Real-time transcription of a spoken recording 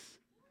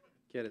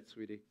Get it,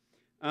 sweetie.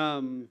 We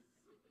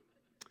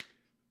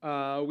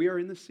are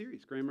in this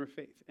series, Grammar of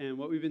Faith. And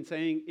what we've been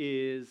saying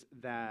is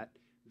that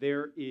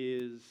there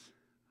is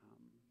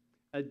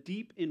a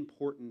deep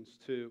importance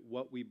to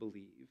what we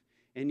believe.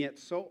 And yet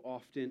so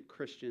often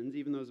Christians,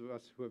 even those of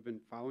us who have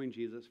been following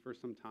Jesus for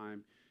some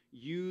time,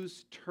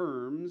 use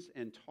terms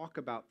and talk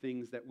about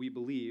things that we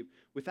believe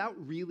without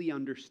really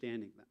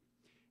understanding them.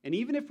 And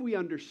even if we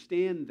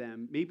understand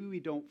them, maybe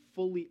we don't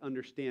fully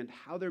understand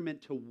how they're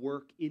meant to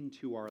work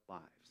into our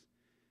lives.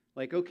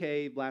 Like,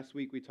 okay, last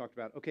week we talked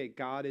about, okay,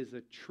 God is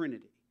a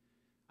Trinity.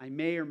 I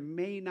may or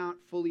may not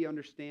fully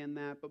understand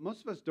that, but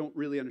most of us don't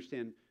really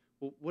understand,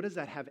 well, what does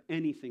that have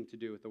anything to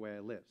do with the way I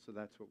live? So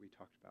that's what we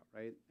talked about,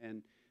 right?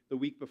 And the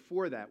week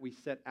before that, we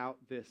set out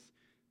this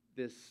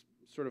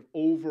sort of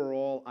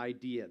overall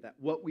idea that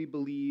what we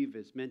believe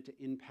is meant to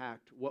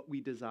impact what we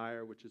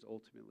desire, which is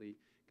ultimately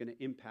going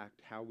to impact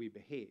how we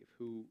behave,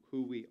 who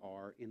we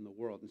are in the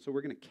world. And so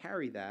we're going to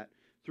carry that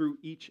through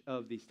each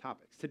of these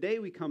topics. Today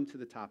we come to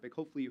the topic,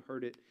 hopefully you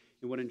heard it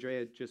in what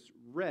Andrea just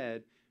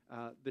read,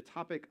 the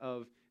topic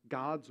of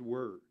God's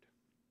Word.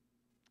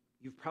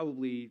 You've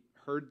probably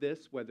heard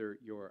this, whether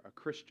you're a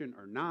Christian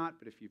or not,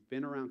 but if you've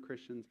been around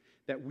Christians,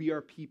 that we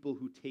are people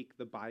who take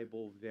the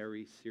Bible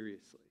very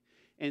seriously.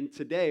 And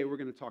today we're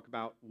going to talk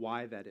about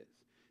why that is.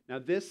 Now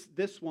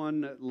this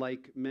one,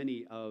 like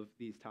many of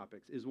these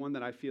topics, is one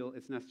that I feel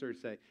it's necessary to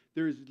say,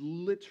 there's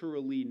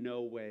literally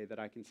no way that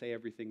I can say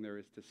everything there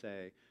is to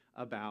say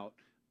about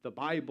the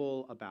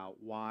Bible, about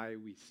why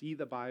we see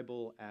the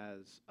Bible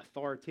as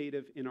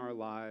authoritative in our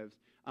lives.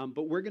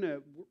 But we're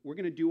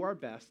gonna do our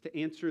best to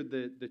answer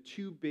the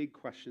two big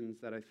questions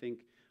that I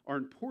think are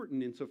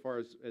important insofar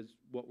as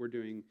what we're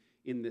doing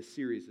in this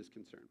series is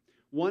concerned.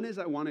 One is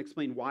I want to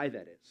explain why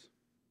that is.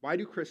 Why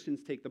do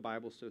Christians take the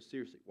Bible so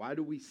seriously? Why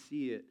do we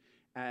see it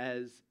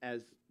as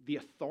the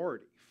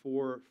authority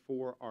for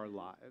our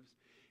lives?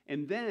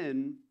 And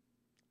then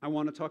I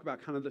want to talk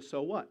about kind of the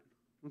so what.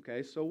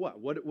 Okay, so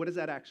what? What does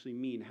that actually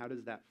mean? How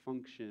does that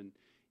function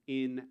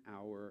in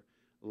our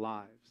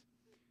lives?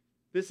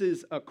 This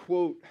is a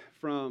quote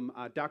from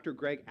Dr.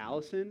 Greg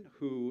Allison,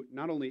 who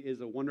not only is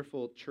a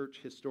wonderful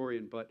church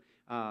historian, but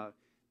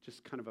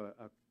just kind of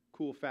a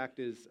cool fact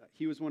is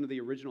he was one of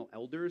the original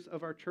elders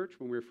of our church.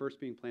 When we were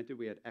first being planted,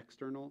 we had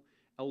external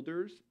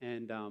elders,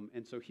 and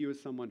so he was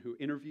someone who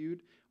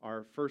interviewed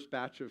our first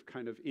batch of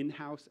kind of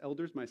in-house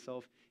elders,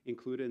 myself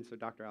included, and so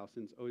Dr.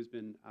 Allison's always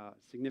been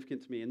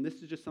significant to me. And this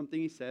is just something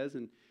he says,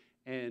 and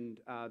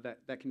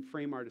that can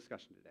frame our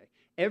discussion today.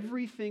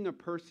 Everything a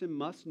person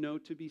must know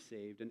to be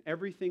saved, and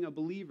everything a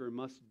believer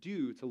must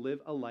do to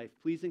live a life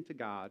pleasing to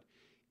God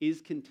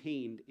is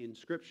contained in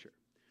Scripture.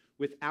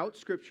 Without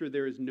Scripture,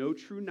 there is no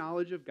true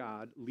knowledge of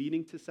God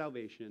leading to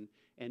salvation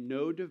and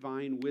no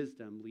divine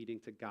wisdom leading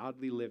to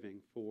godly living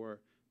for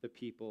the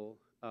people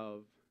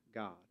of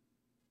God.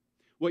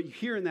 What you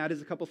hear in that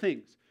is a couple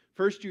things.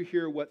 First, you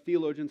hear what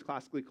theologians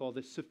classically call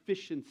the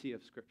sufficiency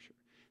of Scripture,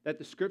 that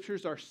the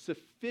Scriptures are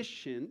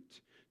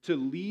sufficient to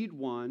lead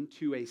one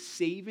to a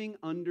saving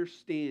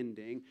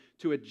understanding,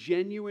 to a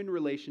genuine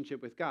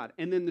relationship with God.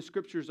 And then the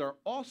Scriptures are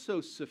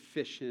also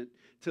sufficient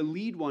to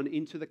lead one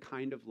into the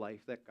kind of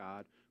life that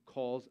God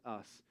calls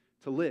us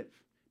to live.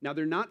 Now,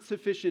 they're not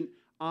sufficient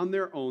on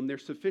their own. They're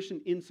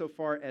sufficient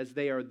insofar as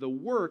they are the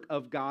work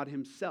of God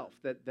himself,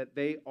 that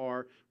they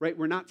are, right?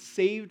 We're not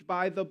saved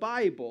by the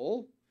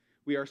Bible.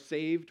 We are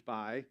saved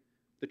by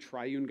the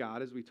triune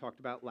God, as we talked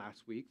about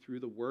last week, through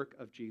the work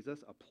of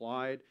Jesus,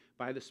 applied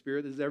by the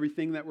Spirit. This is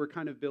everything that we're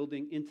kind of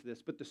building into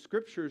this. But the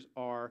Scriptures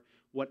are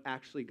what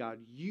actually God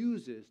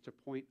uses to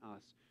point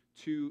us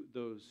to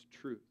those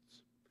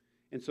truths.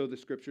 And so the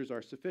Scriptures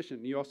are sufficient.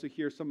 And you also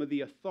hear some of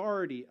the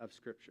authority of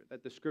Scripture,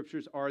 that the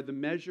Scriptures are the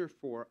measure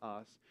for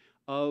us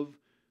of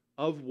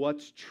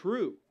what's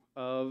true,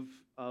 of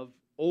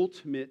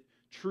ultimate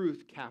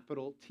truth,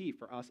 capital T.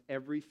 For us,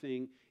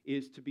 everything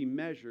is to be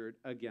measured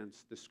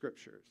against the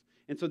Scriptures.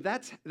 And so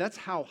that's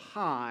how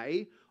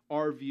high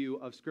our view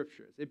of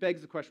Scripture is. It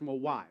begs the question, well,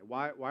 why?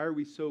 Why are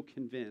we so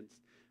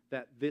convinced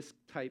that this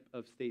type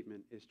of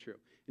statement is true?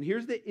 And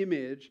here's the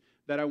image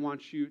that I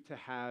want you to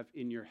have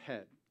in your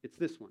head. It's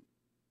this one.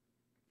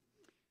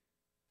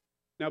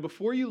 Now,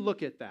 before you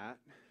look at that,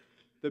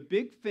 the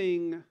big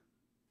thing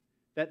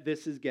that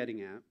this is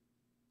getting at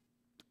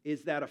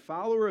is that a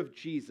follower of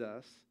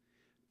Jesus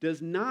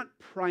does not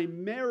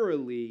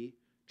primarily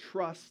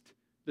trust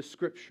the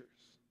Scriptures.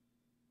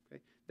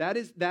 Okay?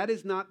 That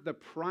is not the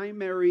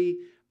primary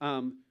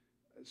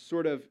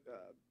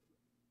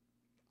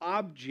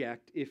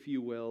object, if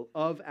you will,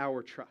 of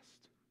our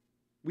trust.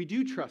 We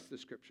do trust the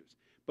Scriptures,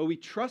 but we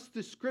trust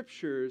the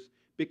Scriptures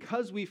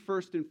because we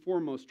first and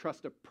foremost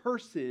trust a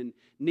person,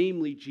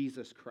 namely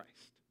Jesus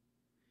Christ.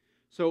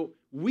 So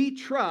we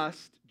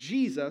trust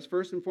Jesus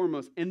first and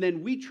foremost, and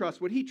then we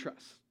trust what he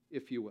trusts,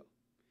 if you will.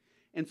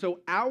 And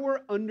so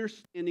our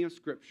understanding of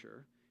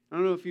Scripture, I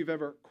don't know if you've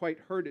ever quite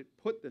heard it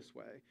put this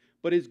way,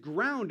 but is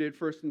grounded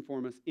first and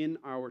foremost in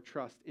our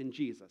trust in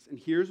Jesus. And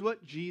here's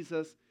what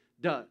Jesus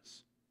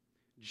does.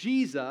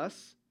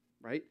 Jesus,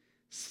 right,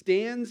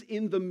 stands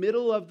in the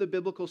middle of the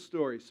biblical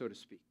story, so to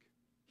speak.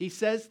 He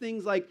says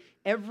things like,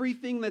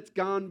 everything that's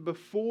gone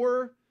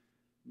before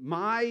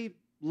my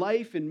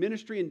life and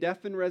ministry and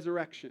death and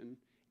resurrection,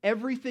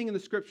 everything in the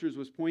scriptures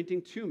was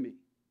pointing to me.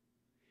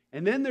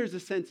 And then there's a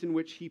sense in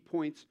which he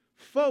points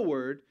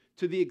forward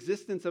to the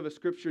existence of a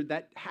scripture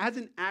that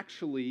hasn't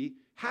actually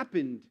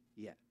happened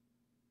yet.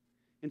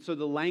 And so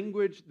the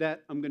language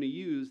that I'm going to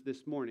use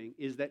this morning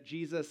is that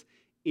Jesus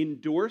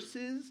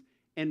endorses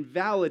and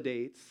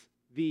validates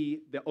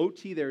the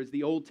OT there is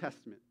the Old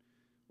Testament,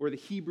 or the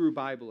Hebrew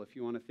Bible, if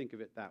you want to think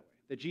of it that way.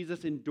 That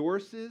Jesus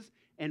endorses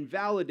and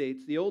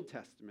validates the Old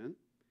Testament.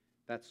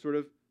 That's sort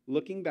of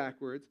looking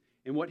backwards.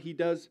 And what he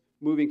does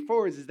moving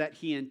forwards is that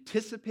he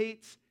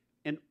anticipates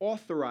and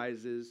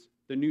authorizes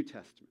the New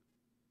Testament.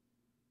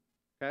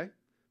 Okay?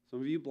 Some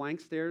of you blank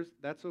stares,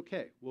 that's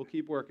okay. We'll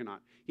keep working on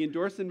it. He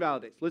endorses and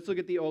validates. Let's look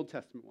at the Old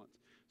Testament ones.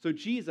 So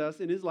Jesus,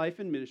 in his life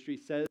and ministry,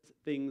 says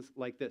things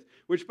like this,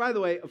 which, by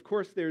the way, of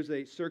course, there's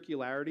a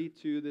circularity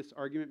to this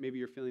argument. Maybe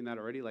you're feeling that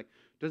already. Like,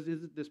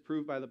 isn't this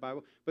proved by the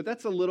Bible? But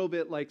that's a little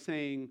bit like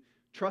saying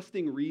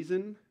trusting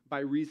reason by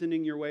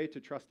reasoning your way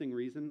to trusting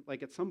reason.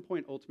 Like, at some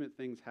point, ultimate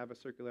things have a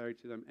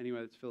circularity to them.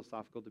 Anyway, it's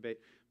philosophical debate.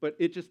 But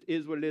it just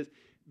is what it is.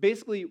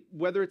 Basically,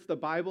 whether it's the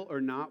Bible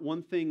or not,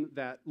 one thing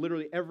that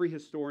literally every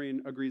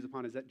historian agrees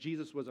upon is that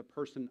Jesus was a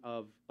person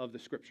of the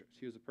Scriptures.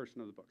 He was a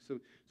person of the book.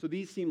 So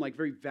these seem like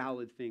very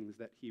valid things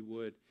that he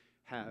would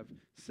have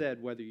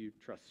said, whether you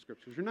trust the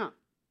Scriptures or not.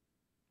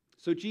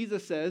 So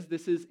Jesus says,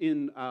 this is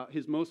in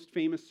his most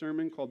famous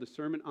sermon called the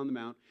Sermon on the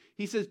Mount.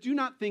 He says, "Do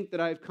not think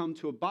that I have come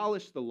to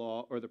abolish the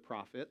law or the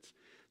prophets."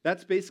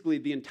 That's basically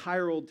the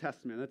entire Old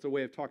Testament. That's a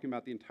way of talking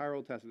about the entire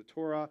Old Testament, the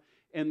Torah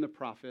and the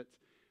prophets.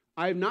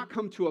 "I have not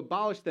come to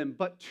abolish them,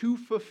 but to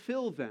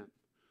fulfill them.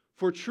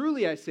 For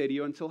truly I say to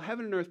you, until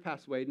heaven and earth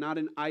pass away, not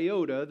an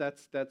iota,"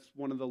 that's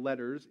one of the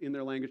letters in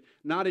their language,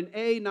 "not an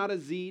A, not a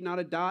Z, not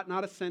a dot,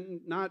 not a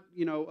sentence, not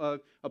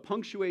a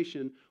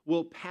punctuation,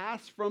 will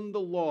pass from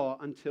the law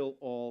until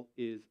all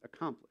is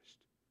accomplished."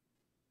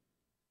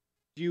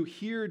 Do you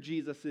hear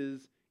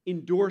Jesus'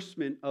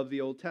 endorsement of the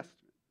Old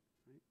Testament?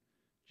 Right?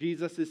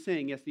 Jesus is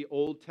saying, yes, the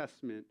Old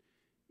Testament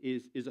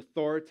is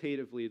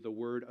authoritatively the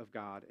Word of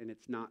God, and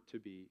it's not to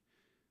be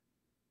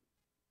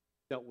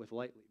dealt with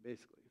lightly,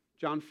 basically.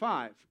 John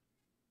 5,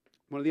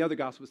 one of the other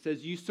Gospels,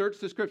 says, "You search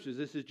the Scriptures."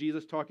 This is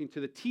Jesus talking to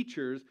the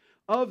teachers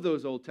of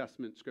those Old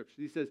Testament Scriptures.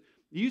 He says,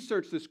 "You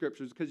search the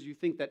Scriptures because you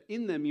think that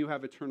in them you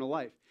have eternal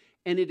life.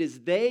 And it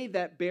is they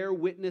that bear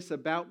witness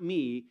about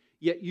me,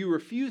 yet you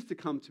refuse to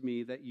come to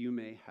me that you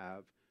may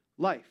have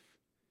life."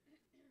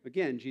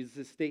 Again,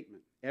 Jesus'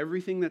 statement.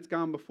 Everything that's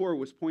gone before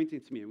was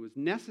pointing to me. It was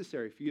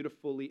necessary for you to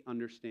fully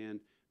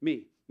understand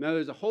me. Now,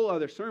 there's a whole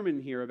other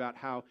sermon here about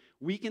how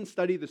we can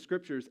study the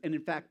Scriptures and,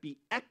 in fact, be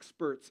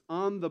experts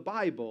on the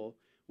Bible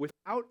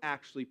without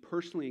actually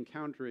personally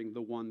encountering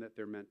the one that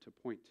they're meant to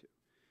point to.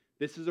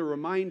 This is a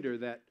reminder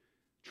that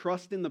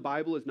trust in the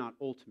Bible is not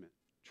ultimate.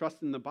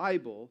 Trust in the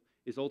Bible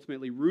is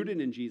ultimately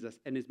rooted in Jesus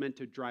and is meant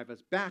to drive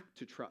us back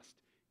to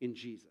trust in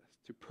Jesus,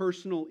 to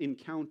personal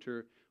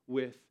encounter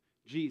with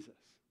Jesus.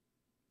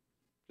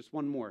 Just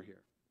one more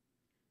here.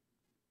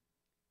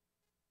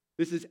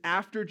 This is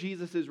after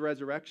Jesus'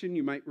 resurrection.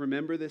 You might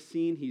remember this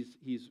scene.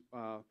 He's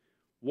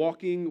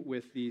walking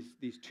with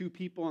these two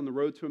people on the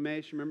road to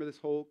Emmaus. You remember this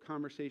whole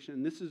conversation?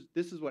 And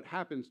this is what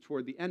happens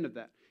toward the end of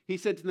that. He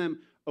said to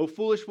them, "O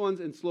foolish ones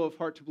and slow of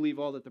heart to believe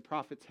all that the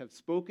prophets have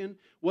spoken.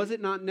 Was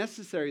it not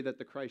necessary that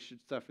the Christ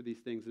should suffer these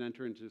things and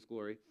enter into his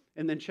glory?"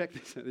 And then check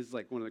this out. This is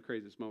like one of the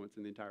craziest moments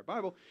in the entire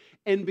Bible.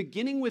 "And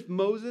beginning with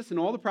Moses and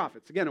all the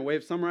prophets," again, a way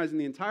of summarizing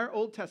the entire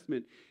Old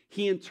Testament,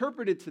 he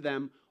interpreted to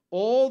them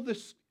in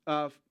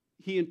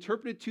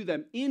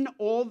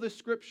all the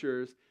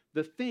Scriptures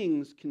the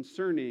things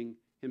concerning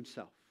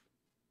himself.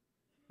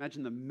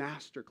 Imagine the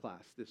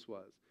masterclass this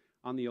was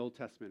on the Old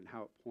Testament and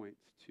how it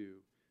points to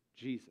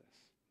Jesus.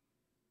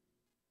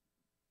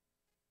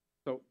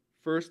 So,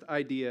 first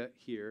idea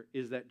here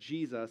is that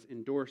Jesus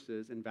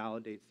endorses and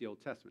validates the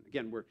Old Testament.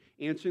 Again, we're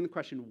answering the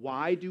question,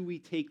 why do we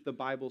take the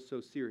Bible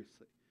so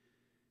seriously?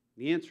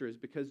 The answer is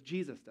because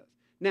Jesus does.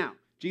 Now,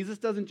 Jesus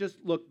doesn't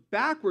just look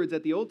backwards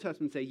at the Old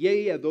Testament and say,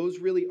 yeah, those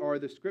really are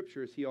the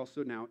Scriptures. He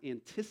also now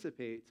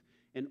anticipates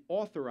and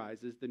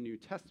authorizes the New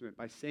Testament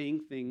by saying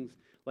things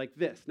like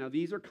this. Now,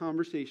 these are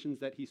conversations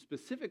that he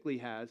specifically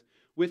has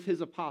with his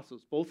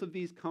apostles. Both of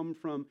these come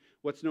from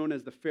what's known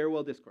as the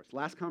farewell discourse.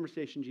 Last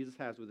conversation Jesus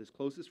has with his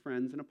closest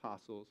friends and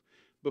apostles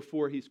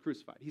before he's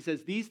crucified. He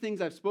says, "These things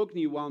I've spoken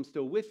to you while I'm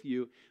still with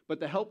you, but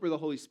the Helper, the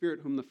Holy Spirit,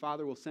 whom the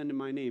Father will send in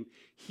my name,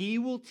 he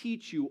will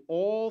teach you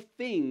all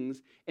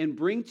things and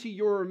bring to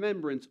your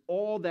remembrance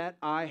all that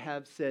I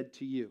have said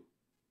to you."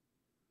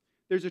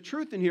 There's a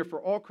truth in here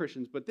for all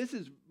Christians, but this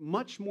is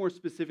much more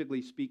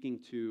specifically speaking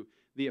to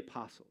the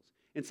apostles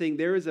and saying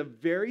there is a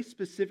very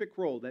specific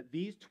role that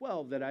these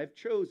 12 that I've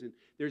chosen,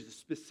 there's a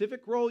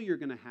specific role you're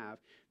going to have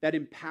that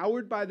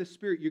empowered by the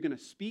Spirit, you're going to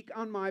speak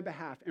on my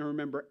behalf and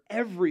remember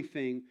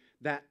everything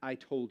that I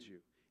told you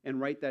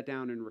and write that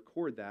down and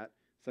record that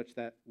such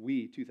that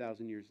we,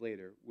 2,000 years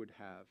later, would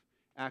have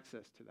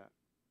access to that.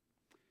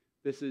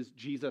 This is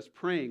Jesus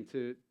praying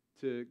to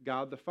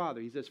God the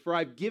Father. He says, "For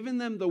I've given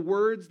them the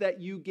words that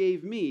you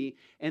gave me,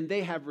 and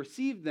they have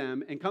received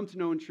them and come to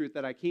know in truth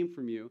that I came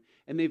from you,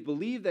 and they've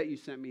believed that you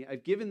sent me.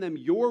 I've given them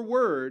your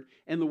word,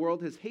 and the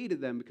world has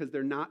hated them because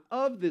they're not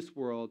of this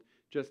world,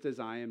 just as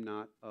I am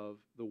not of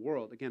the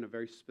world." Again, a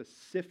very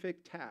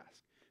specific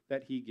task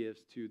that he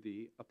gives to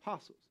the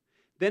apostles.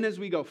 Then as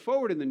we go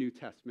forward in the New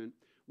Testament,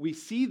 we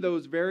see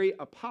those very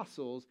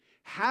apostles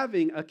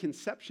having a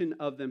conception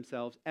of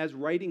themselves as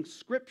writing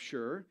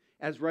Scripture,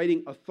 as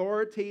writing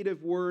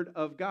authoritative word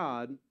of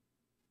God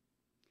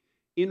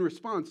in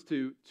response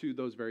to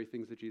those very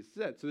things that Jesus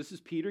said. So this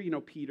is Peter. You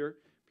know, Peter,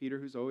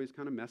 who's always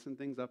kind of messing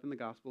things up in the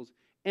Gospels,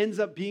 ends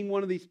up being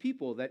one of these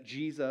people that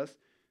Jesus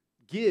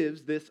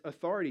gives this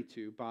authority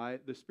to by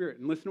the Spirit.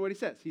 And listen to what he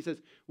says. He says,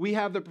 "We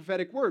have the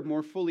prophetic word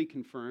more fully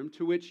confirmed,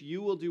 to which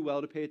you will do well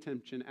to pay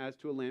attention as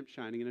to a lamp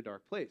shining in a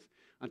dark place,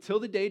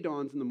 until the day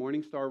dawns and the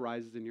morning star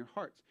rises in your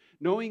hearts.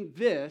 Knowing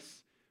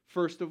this,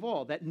 first of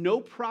all, that no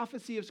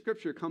prophecy of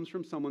Scripture comes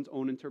from someone's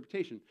own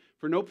interpretation.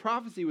 For no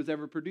prophecy was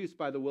ever produced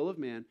by the will of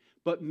man,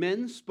 but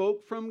men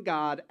spoke from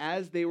God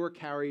as they were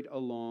carried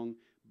along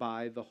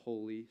by the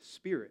Holy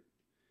Spirit."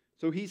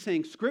 So he's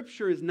saying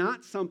Scripture is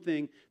not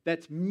something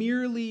that's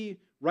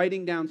merely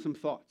writing down some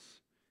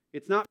thoughts.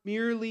 It's not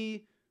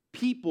merely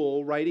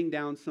people writing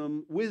down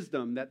some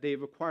wisdom that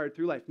they've acquired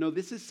through life. No,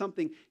 this is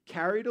something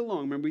carried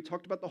along. Remember, we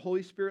talked about the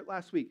Holy Spirit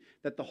last week,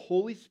 that the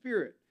Holy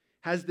Spirit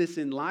has this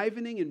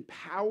enlivening,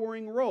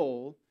 empowering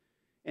role,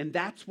 and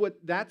that's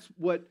what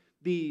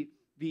the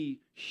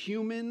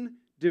human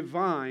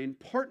divine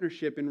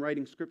partnership in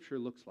writing Scripture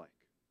looks like.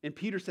 And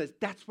Peter says,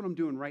 that's what I'm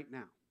doing right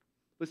now.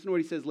 Listen to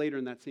what he says later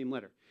in that same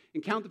letter.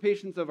 "And count the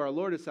patience of our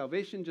Lord as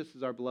salvation, just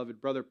as our beloved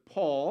brother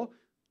Paul,"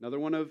 another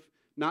one of,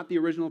 not the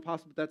original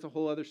apostle, but that's a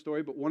whole other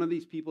story, but one of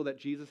these people that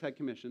Jesus had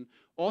commissioned,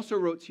 "also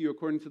wrote to you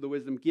according to the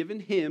wisdom given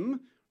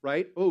him,"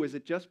 right? Oh, is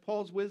it just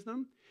Paul's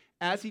wisdom?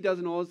 "As he does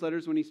in all his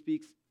letters when he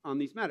speaks on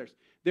these matters.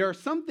 There are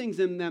some things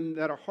in them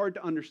that are hard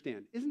to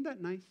understand." Isn't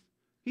that nice?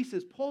 He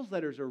says Paul's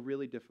letters are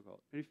really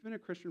difficult. And if you've been a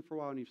Christian for a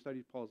while and you've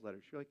studied Paul's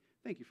letters, you're like,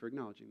 thank you for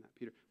acknowledging that,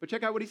 Peter. But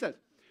check out what he says.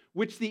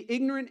 "Which the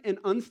ignorant and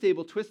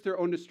unstable twist their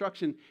own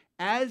destruction,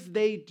 as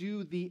they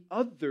do the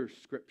other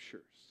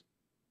Scriptures."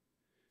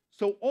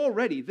 So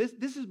already, this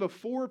is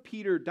before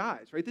Peter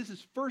dies, right? This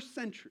is first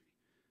century.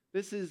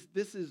 This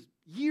is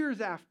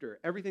years after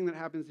everything that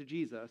happens to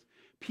Jesus.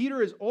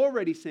 Peter is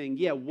already saying,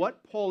 yeah,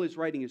 what Paul is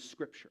writing is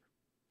Scripture.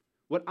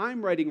 What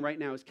I'm writing right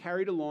now is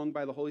carried along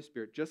by the Holy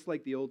Spirit, just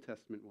like the Old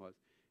Testament was,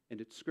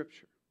 and it's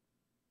Scripture.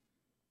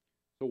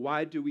 So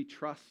why do we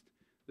trust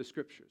the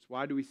Scriptures?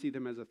 Why do we see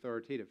them as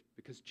authoritative?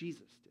 Because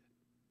Jesus did.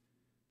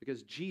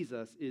 Because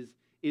Jesus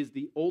is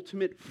the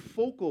ultimate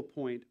focal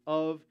point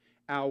of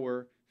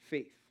our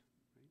faith.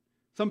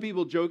 Some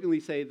people jokingly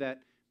say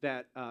that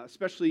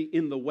especially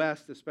in the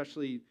West,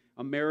 especially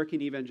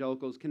American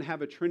evangelicals, can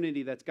have a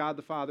trinity that's God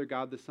the Father,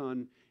 God the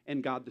Son,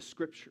 and God the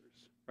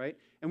Scriptures, right?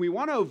 And we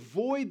want to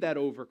avoid that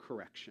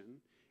overcorrection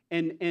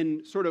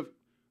and sort of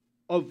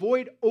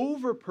avoid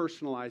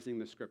over-personalizing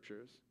the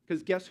Scriptures,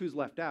 because guess who's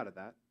left out of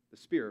that? The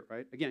Spirit,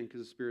 right? Again,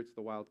 because the Spirit's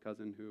the wild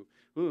cousin who,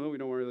 we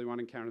don't really want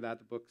to encounter that.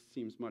 The book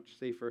seems much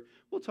safer.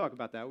 We'll talk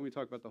about that when we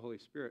talk about the Holy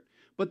Spirit.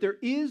 But there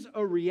is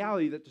a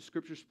reality that the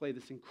Scriptures play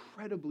this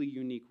incredibly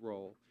unique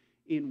role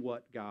in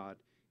what God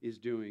is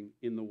doing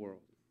in the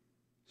world.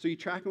 So you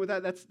tracking with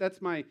that?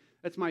 That's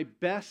my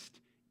best,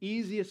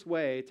 easiest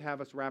way to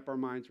have us wrap our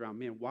minds around,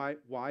 man,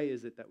 why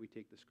is it that we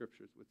take the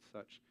Scriptures with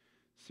such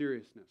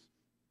seriousness?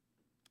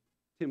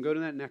 Tim, go to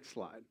that next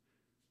slide.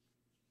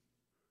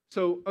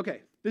 So,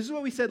 okay, this is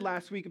what we said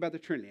last week about the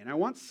Trinity. And I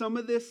want some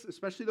of this,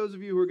 especially those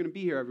of you who are going to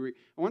be here every week,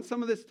 I want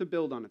some of this to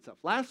build on itself.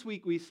 Last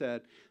week we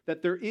said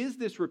that there is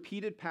this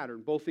repeated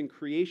pattern, both in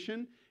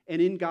creation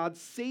and in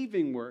God's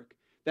saving work,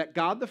 that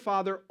God the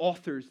Father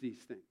authors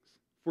these things.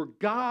 For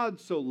God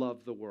so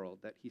loved the world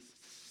that he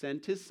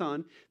sent his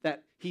Son,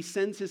 that he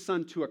sends his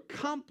Son to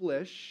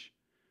accomplish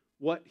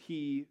what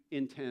he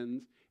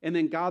intends, and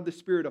then God the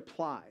Spirit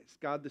applies.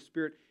 God the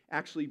Spirit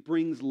actually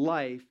brings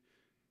life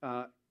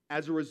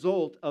as a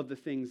result of the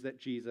things that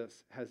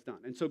Jesus has done.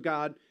 And so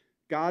God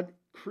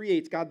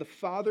creates, God the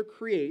Father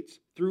creates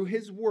through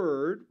his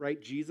word,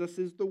 right? Jesus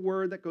is the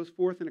word that goes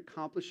forth and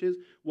accomplishes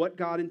what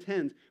God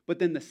intends. But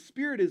then the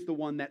Spirit is the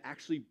one that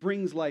actually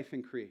brings life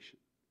in creation.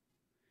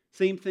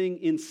 Same thing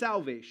in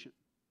salvation.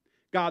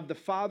 God the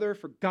Father,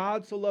 for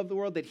God so loved the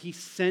world that he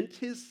sent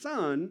his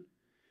Son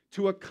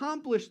to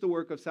accomplish the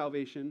work of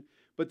salvation.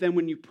 But then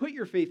when you put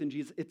your faith in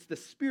Jesus, it's the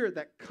Spirit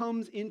that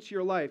comes into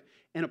your life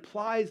and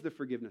applies the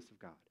forgiveness of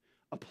God,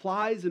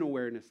 applies an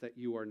awareness that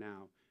you are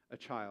now a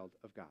child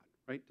of God,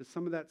 right? Does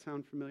some of that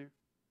sound familiar?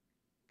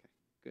 Okay,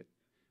 good.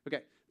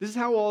 Okay, this is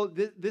how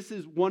this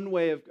is one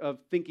way of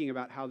thinking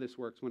about how this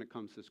works when it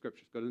comes to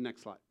Scriptures. Go to the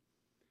next slide.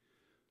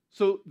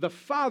 So the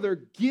Father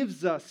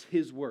gives us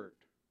his word,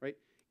 right?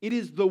 It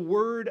is the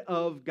word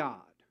of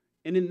God.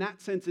 And in that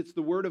sense, it's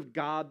the word of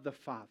God the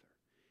Father.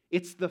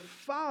 It's the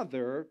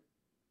Father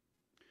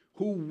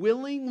who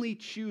willingly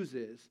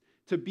chooses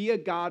to be a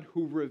God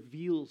who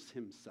reveals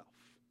himself.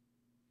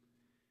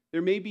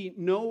 There may be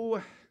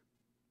no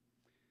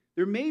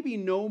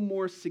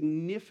more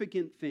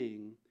significant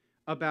thing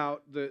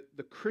about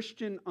the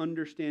Christian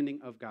understanding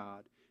of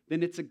God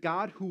than it's a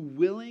God who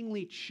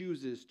willingly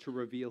chooses to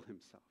reveal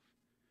himself,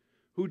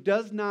 who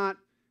does not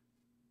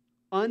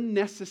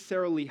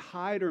unnecessarily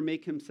hide or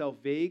make himself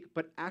vague,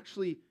 but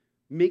actually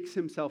makes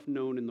himself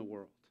known in the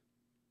world.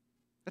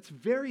 That's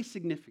very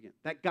significant,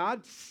 that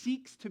God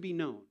seeks to be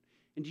known.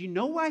 And do you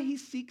know why he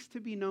seeks to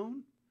be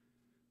known?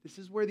 This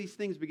is where these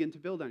things begin to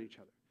build on each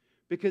other.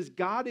 Because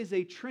God is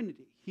a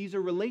trinity. He's a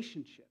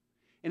relationship.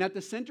 And at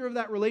the center of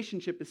that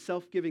relationship is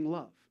self-giving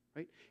love,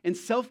 right? And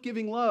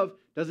self-giving love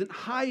doesn't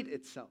hide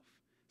itself.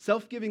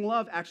 Self-giving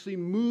love actually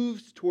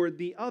moves toward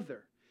the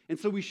other. And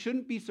so we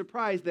shouldn't be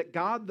surprised that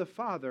God the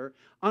Father,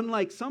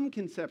 unlike some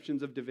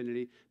conceptions of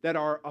divinity that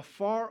are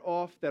afar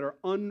off, that are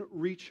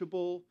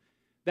unreachable,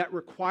 that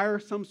require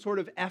some sort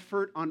of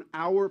effort on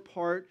our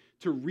part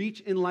to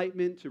reach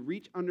enlightenment, to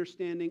reach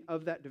understanding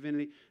of that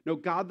divinity. No,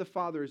 God the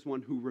Father is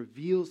one who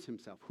reveals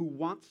himself, who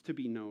wants to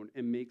be known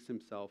and makes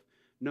himself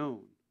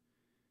known.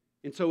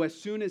 And so as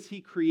soon as he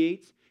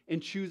creates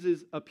and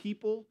chooses a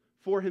people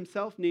for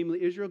himself,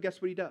 namely Israel, guess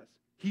what he does?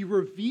 He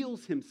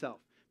reveals himself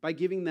by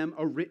giving them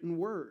a written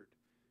word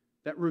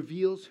that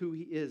reveals who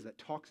he is, that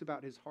talks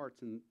about his heart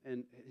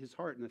and his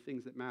heart and the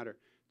things that matter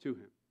to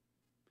him.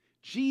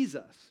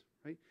 Jesus,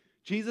 right?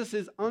 Jesus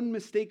is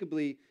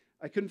unmistakably,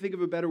 I couldn't think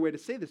of a better way to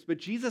say this, but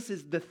Jesus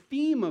is the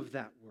theme of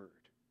that word.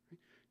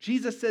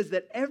 Jesus says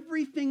that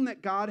everything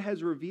that God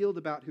has revealed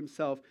about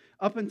himself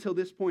up until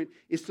this point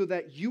is so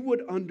that you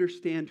would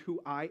understand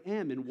who I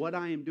am and what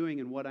I am doing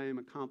and what I am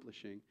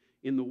accomplishing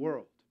in the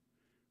world.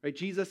 Right?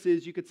 Jesus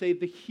is, you could say,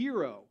 the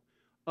hero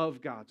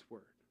of God's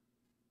word.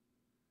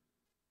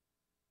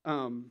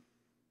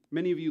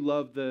 Many of you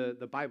love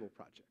the Bible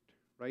Project,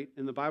 right?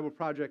 And the Bible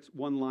Project's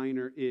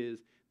one-liner is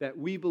that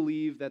we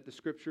believe that the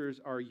scriptures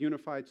are a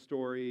unified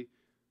story.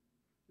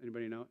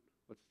 Anybody know it?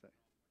 What's it say?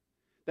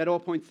 That all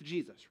points to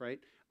Jesus, right?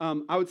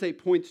 I would say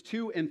points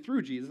to and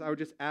through Jesus. I would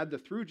just add the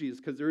through Jesus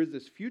because there is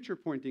this future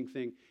pointing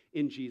thing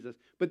in Jesus.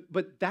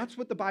 But that's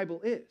what the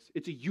Bible is.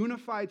 It's a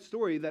unified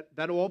story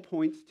that all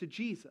points to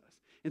Jesus.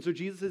 And so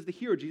Jesus is the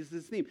hero. Jesus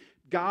is the theme.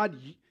 God,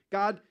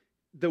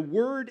 the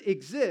Word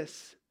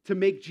exists to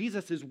make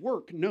Jesus'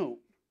 work known,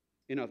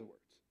 in other words.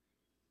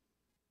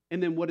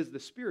 And then what does the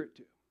Spirit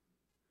do?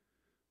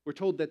 We're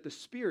told that the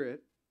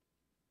Spirit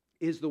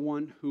is the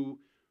one who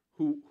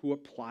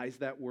applies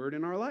that word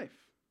in our life.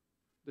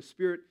 The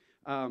Spirit,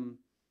 one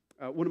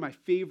of my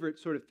favorite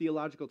sort of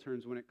theological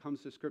terms when it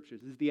comes to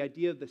Scriptures is the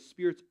idea of the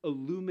Spirit's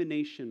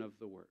illumination of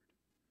the Word.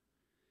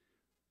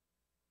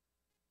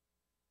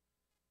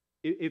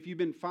 If you've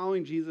been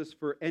following Jesus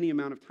for any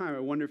amount of time, I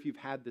wonder if you've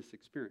had this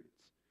experience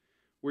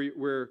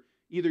where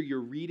either you're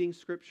reading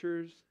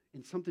Scriptures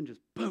and something just,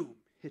 boom,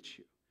 hits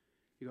you.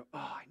 You go, oh,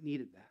 I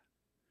needed that.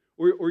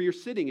 Or you're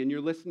sitting and you're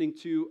listening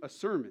to a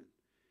sermon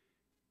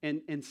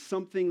and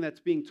something that's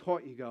being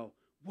taught, you go,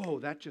 whoa,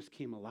 that just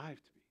came alive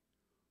to me.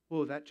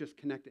 Whoa, that just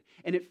connected.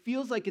 And it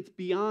feels like it's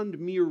beyond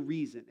mere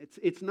reason.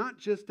 It's not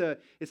just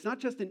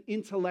an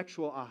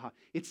intellectual aha.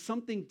 It's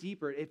something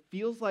deeper. It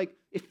feels like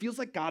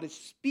God is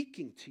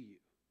speaking to you.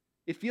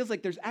 It feels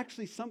like there's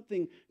actually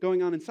something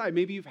going on inside.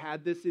 Maybe you've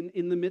had this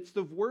in the midst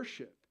of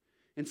worship.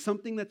 And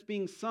something that's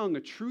being sung, a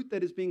truth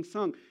that is being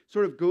sung,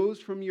 sort of goes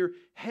from your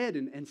head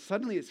and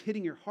suddenly it's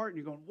hitting your heart and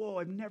you're going, whoa,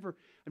 I've never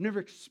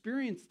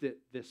experienced it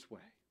this way.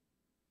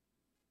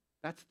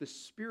 That's the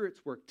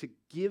Spirit's work to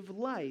give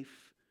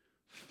life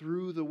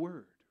through the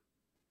Word.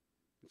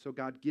 And so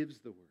God gives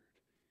the Word.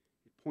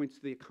 It points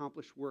to the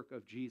accomplished work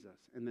of Jesus,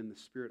 and then the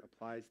Spirit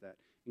applies that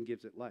and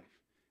gives it life.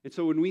 And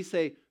so when we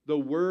say the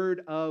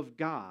Word of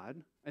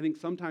God, I think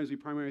sometimes we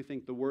primarily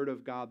think the Word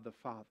of God the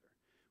Father.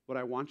 What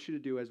I want you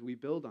to do as we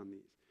build on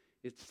these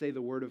is to say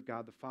the Word of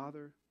God the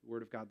Father, the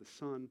Word of God the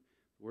Son,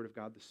 the Word of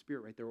God the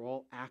Spirit, right? They're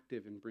all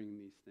active in bringing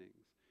these things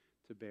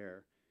to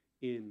bear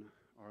in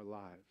our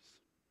lives.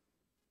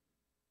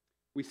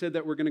 We said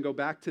that we're going to go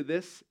back to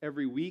this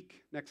every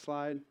week. Next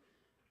slide.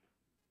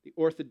 The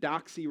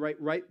orthodoxy,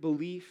 right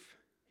belief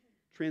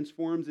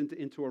transforms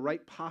into a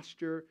right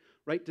posture,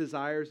 right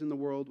desires in the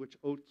world, which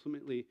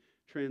ultimately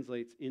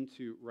translates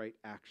into right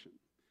action.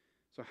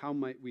 So how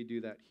might we do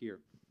that here?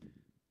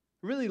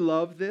 I really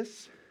love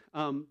this.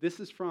 This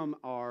is from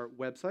our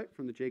website,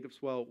 from the Jacob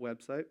Swell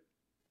website.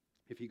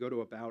 If you go to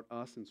About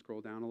Us and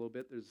scroll down a little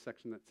bit, there's a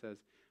section that says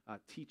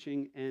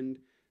Teaching and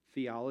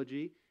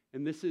Theology.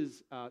 And this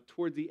is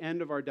toward the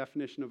end of our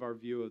definition of our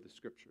view of the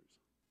Scriptures.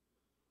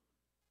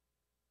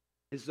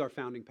 This is our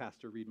founding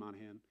pastor, Reed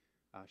Monahan.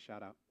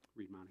 Shout out,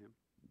 Reed Monahan.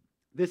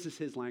 This is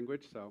his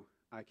language, so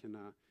I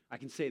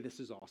can say this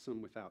is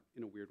awesome without,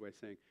 in a weird way,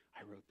 saying,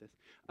 I wrote this.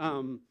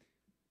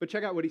 But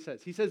check out what he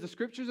says. He says, the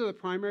Scriptures are the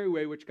primary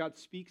way which God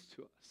speaks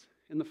to us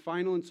and the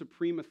final and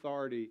supreme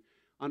authority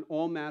on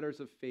all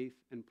matters of faith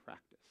and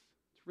practice.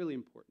 It's really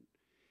important.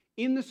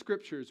 In the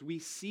Scriptures, we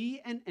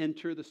see and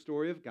enter the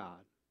story of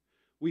God.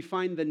 We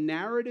find the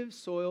narrative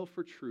soil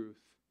for truth,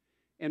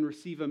 and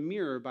receive a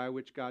mirror by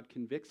which God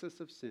convicts us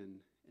of sin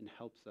and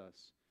helps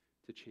us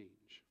to change.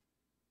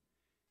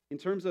 In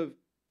terms of,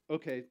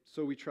 okay,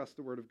 so we trust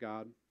the Word of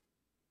God.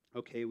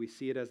 Okay, we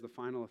see it as the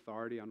final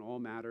authority on all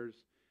matters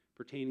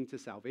pertaining to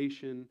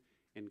salvation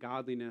and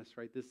godliness,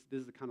 right? This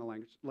is the kind of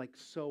language, like,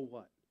 so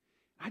what?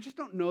 I just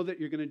don't know that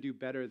you're going to do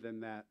better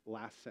than that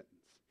last sentence.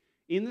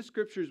 In the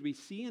scriptures, we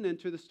see and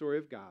enter the story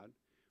of God.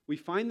 We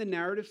find the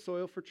narrative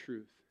soil for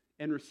truth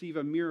and receive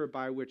a mirror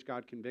by which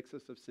God convicts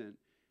us of sin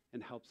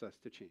and helps us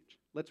to change.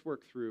 Let's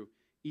work through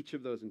each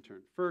of those in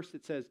turn. First,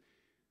 it says,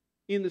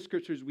 in the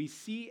scriptures, we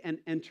see and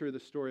enter the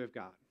story of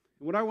God.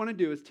 And what I want to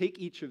do is take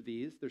each of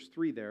these, there's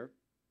 3 there,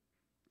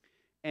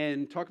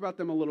 and talk about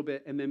them a little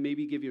bit, and then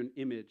maybe give you an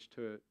image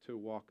to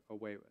walk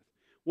away with.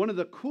 One of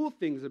the cool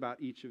things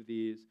about each of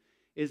these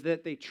is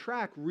that they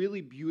track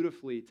really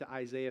beautifully to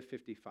Isaiah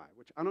 55,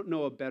 which I don't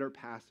know a better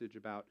passage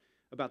about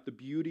the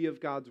beauty of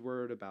God's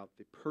word, about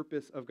the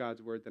purpose of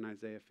God's word than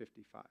Isaiah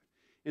 55.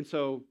 And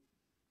so,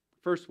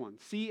 first one,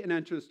 see and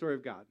enter the story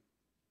of God.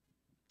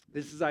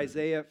 This is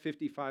Isaiah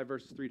 55,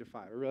 verses 3 to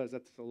 5. I realize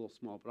that's a little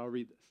small, but I'll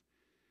read this.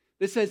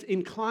 This says,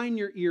 incline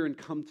your ear and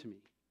come to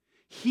me.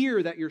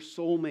 Hear that your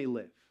soul may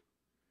live.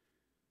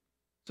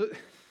 So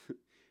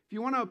if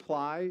you want to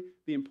apply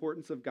the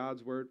importance of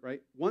God's word,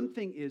 right, one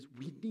thing is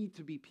we need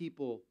to be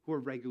people who are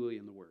regularly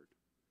in the word.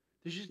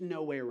 There's just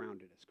no way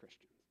around it as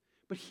Christians.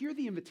 But hear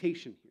the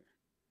invitation here.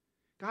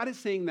 God is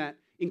saying that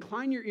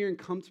incline your ear and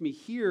come to me.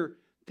 Hear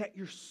that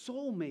your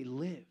soul may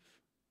live.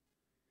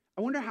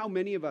 I wonder how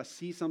many of us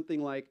see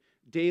something like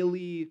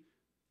daily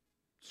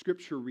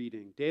scripture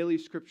reading, daily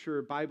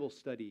scripture Bible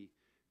study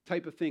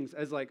type of things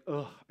as like,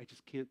 I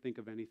just can't think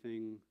of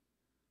anything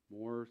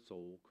more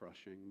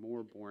soul-crushing,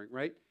 more boring,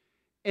 right?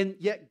 And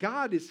yet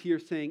God is here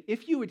saying,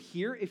 if you would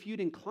hear, if you'd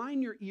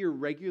incline your ear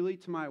regularly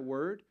to my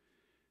word,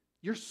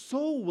 your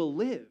soul will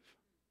live,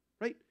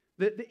 right?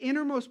 The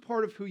innermost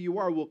part of who you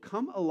are will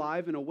come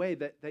alive in a way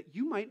that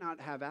you might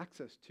not have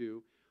access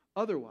to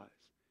otherwise.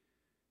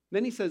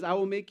 Then he says, I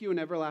will make you an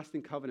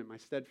everlasting covenant, my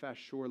steadfast,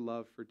 sure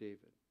love for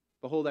David.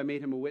 Behold, I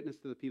made him a witness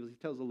to the people. He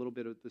tells a little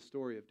bit of the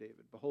story of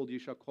David. Behold, you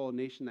shall call a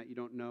nation that you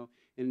don't know,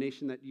 and a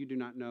nation that you do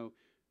not know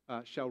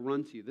shall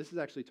run to you. This is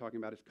actually talking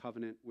about his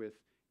covenant with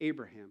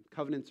Abraham.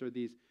 Covenants are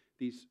these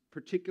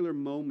particular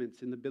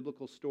moments in the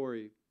biblical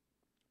story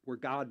where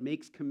God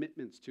makes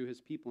commitments to his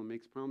people and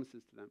makes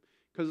promises to them.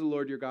 Because of the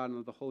Lord your God and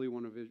of the Holy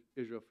One of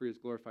Israel, for he has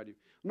glorified you.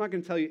 I'm not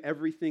going to tell you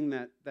everything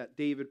that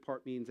David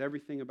part means,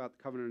 everything about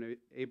the covenant of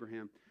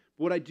Abraham.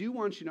 But what I do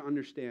want you to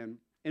understand,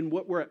 and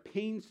what we're at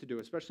pains to do,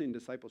 especially in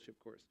discipleship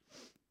course,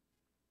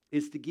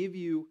 is to give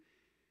you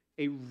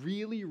a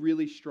really,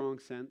 really strong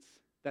sense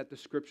that the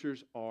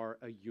scriptures are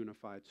a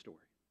unified story.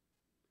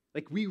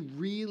 Like, we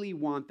really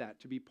want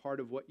that to be part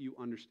of what you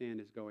understand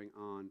is going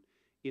on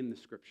in the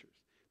scriptures.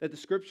 That the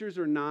scriptures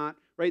are not,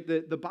 right,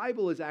 the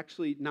Bible is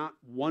actually not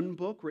one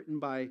book written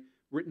by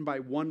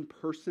one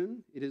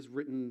person. It is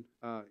written,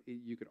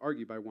 you could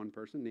argue, by one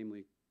person,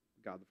 namely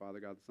God the Father,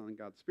 God the Son, and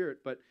God the Spirit.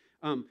 But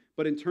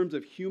in terms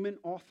of human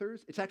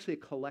authors, it's actually a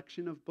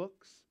collection of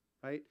books,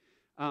 right?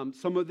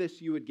 Some of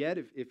this you would get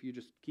if you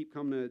just keep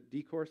coming to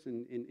D-Course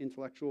in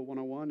Intellectual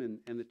 101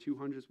 and the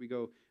 200s. We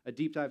go a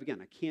deep dive again.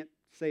 I can't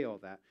say all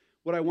that.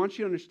 What I want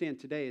you to understand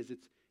today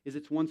is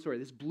it's one story.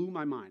 This blew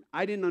my mind.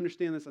 I didn't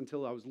understand this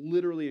until I was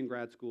literally in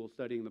grad school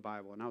studying the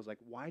Bible. And I was like,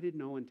 why did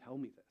no one tell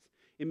me this?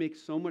 It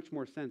makes so much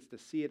more sense to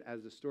see it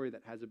as a story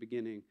that has a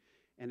beginning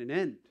and an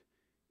end.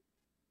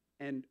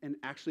 And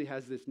actually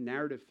has this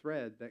narrative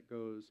thread that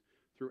goes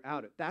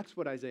throughout it. That's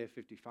what Isaiah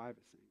 55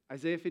 is saying.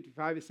 Isaiah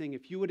 55 is saying,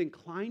 if you would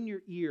incline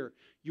your ear,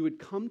 you would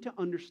come to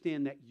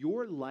understand that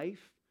your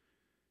life,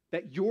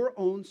 that your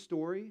own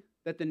story,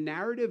 that the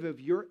narrative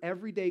of your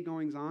everyday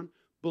goings-on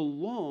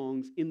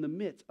belongs in the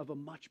midst of a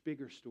much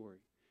bigger story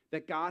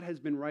that God has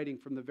been writing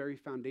from the very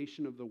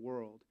foundation of the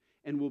world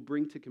and will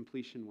bring to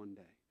completion one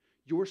day.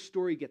 Your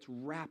story gets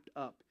wrapped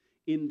up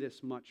in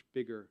this much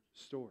bigger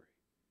story.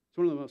 It's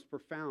one of the most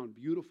profound,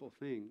 beautiful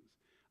things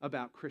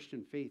about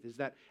Christian faith is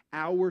that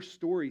our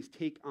stories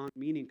take on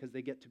meaning because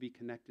they get to be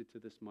connected to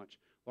this much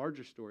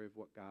larger story of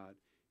what God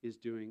is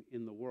doing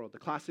in the world. The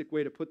classic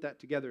way to put that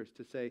together is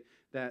to say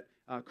that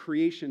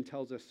creation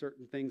tells us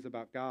certain things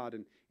about God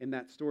and in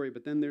that story,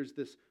 but then there's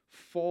this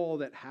fall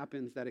that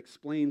happens that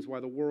explains why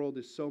the world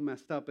is so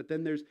messed up. But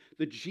then there's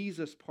the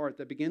Jesus part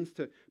that begins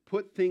to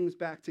put things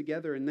back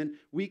together, and then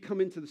we come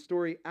into the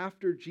story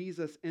after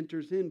Jesus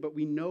enters in, but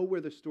we know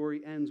where the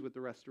story ends with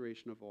the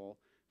restoration of all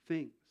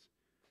things.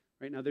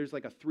 Right now, there's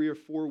like a 3 or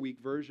 4 week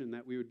version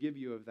that we would give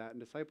you of that in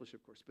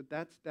discipleship course, but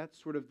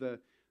that's sort of the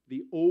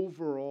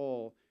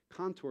overall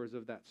contours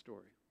of that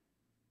story.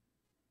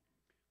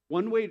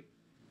 One way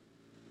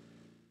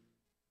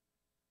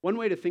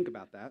to think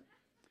about that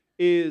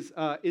is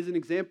an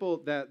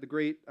example that the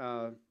great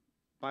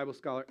Bible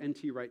scholar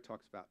N.T. Wright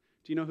talks about.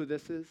 Do you know who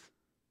this is?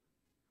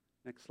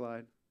 Next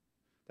slide.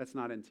 That's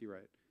not N.T.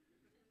 Wright.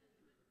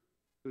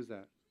 Who's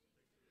that?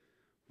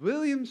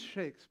 William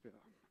Shakespeare.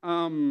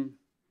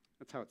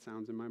 That's how it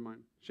sounds in my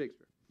mind.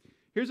 Shakespeare.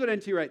 Here's what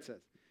N.T. Wright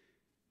says.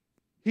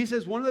 He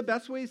says one of the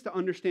best ways to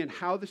understand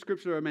how the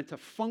scriptures are meant to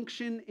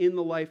function in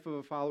the life of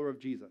a follower of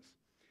Jesus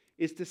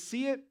is to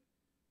see it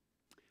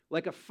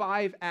like a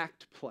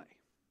 5-act play,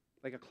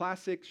 like a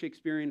classic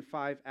Shakespearean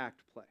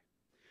 5-act play.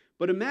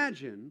 But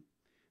imagine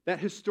that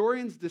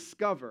historians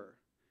discover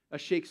a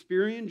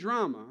Shakespearean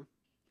drama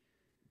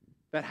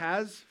that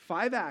has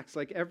 5 acts,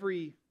 like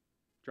every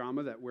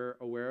drama that we're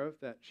aware of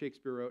that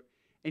Shakespeare wrote,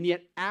 and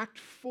yet Act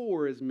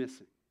 4 is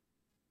missing.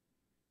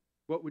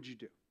 What would you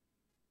do?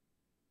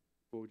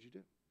 What would you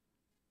do?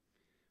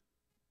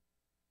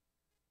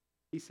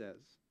 He says,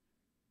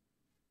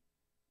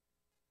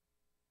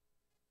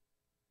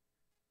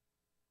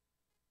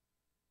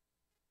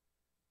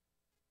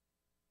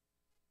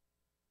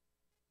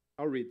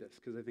 I'll read this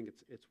because I think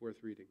it's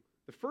worth reading.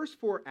 The first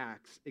 4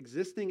 acts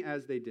existing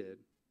as they did,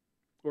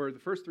 or the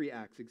first 3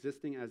 acts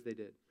existing as they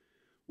did,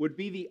 would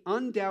be the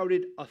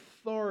undoubted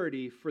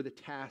authority for the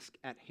task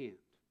at hand.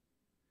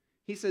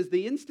 He says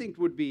the instinct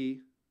would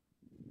be,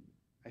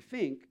 I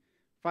think,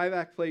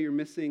 5-act play, you're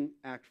missing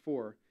Act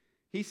 4.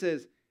 He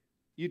says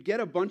you'd get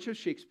a bunch of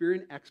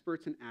Shakespearean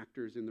experts and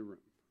actors in the room,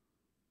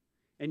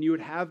 and you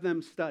would have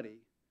them study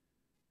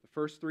the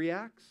first 3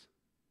 acts,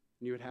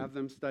 and you would have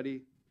them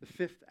study the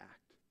 5th act.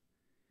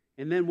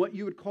 And then what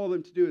you would call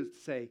them to do is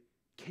to say,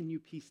 can you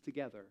piece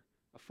together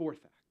a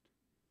 4th act?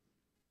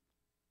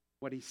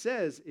 What he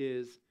says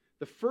is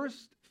the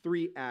first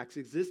 3 acts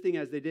existing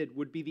as they did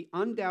would be the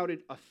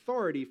undoubted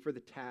authority for the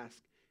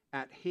task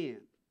at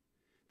hand.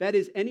 That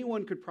is,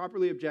 anyone could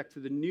properly object to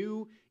the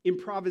new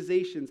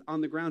improvisations on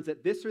the grounds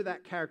that this or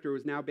that character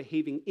was now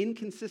behaving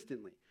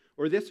inconsistently,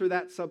 or this or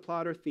that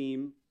subplot or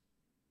theme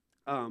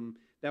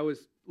that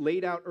was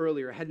laid out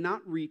earlier had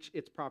not reached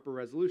its proper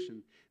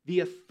resolution.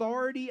 The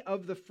authority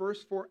of the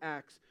first 4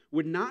 acts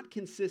would not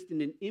consist in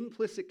an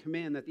implicit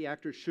command that the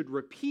actors should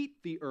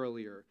repeat the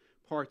earlier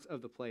parts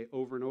of the play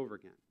over and over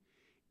again.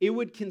 It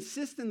would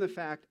consist in the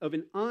fact of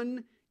an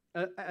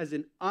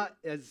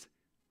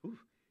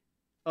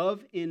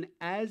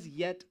as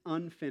yet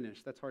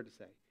unfinished, that's hard to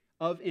say,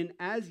 of an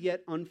as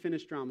yet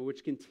unfinished drama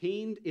which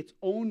contained its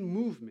own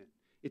movement,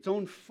 its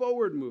own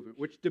forward movement,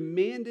 which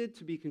demanded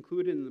to be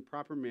concluded in the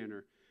proper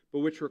manner, but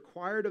which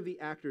required of the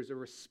actors a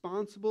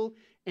responsible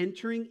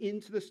entering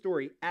into the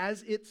story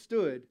as it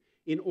stood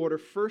in order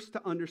first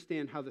to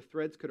understand how the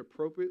threads could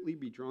appropriately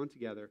be drawn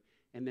together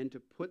and then to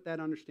put that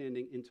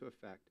understanding into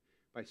effect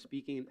by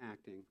speaking and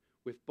acting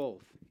with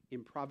both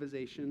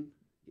improvisation,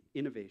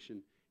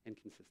 innovation, and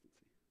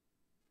consistency.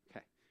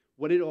 Okay,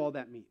 what did all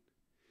that mean?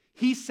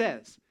 He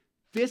says,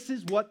 this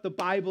is what the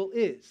Bible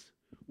is.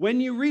 When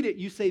you read it,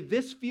 you say,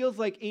 this feels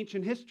like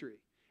ancient history.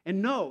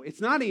 And no,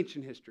 it's not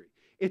ancient history.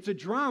 It's a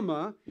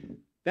drama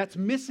that's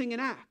missing an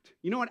act.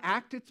 You know what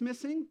act it's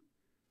missing?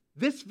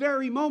 This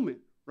very moment,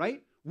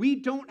 right? We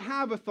don't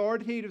have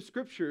authoritative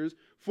scriptures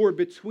for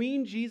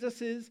between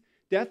Jesus'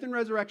 death and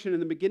resurrection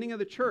and the beginning of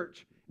the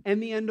church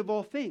and the end of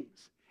all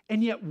things.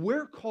 And yet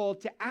we're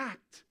called to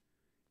act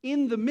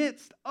in the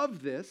midst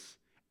of this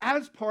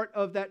as part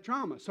of that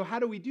drama. So how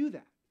do we do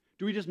that?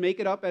 Do we just make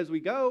it up as we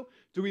go?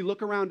 Do we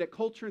look around at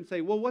culture and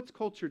say, well, what's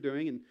culture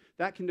doing? And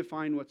that can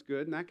define what's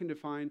good, and that can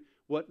define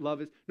what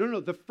love is. No.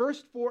 The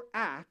first 4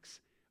 acts,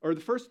 or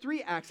the first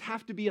 3 acts,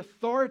 have to be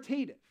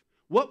authoritative.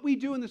 What we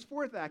do in this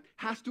 4th act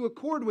has to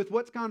accord with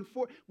what's gone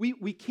forward.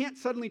 We can't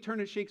suddenly turn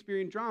a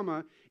Shakespearean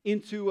drama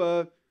into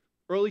a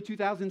early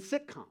 2000s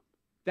sitcom.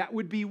 That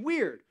would be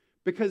weird,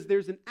 because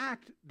there's an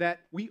act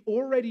that we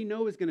already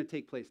know is going to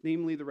take place,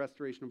 namely the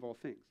restoration of all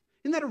things.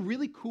 Isn't that a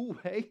really cool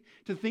way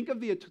to think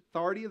of the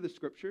authority of the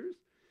scriptures?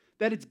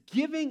 That it's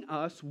giving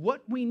us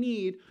what we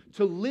need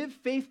to live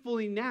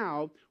faithfully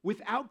now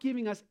without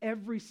giving us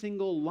every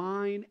single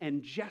line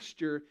and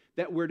gesture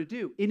that we're to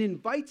do. It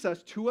invites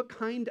us to a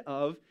kind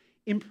of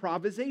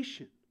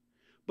improvisation.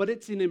 But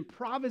it's an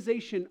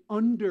improvisation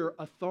under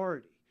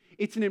authority.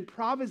 It's an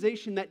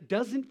improvisation that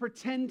doesn't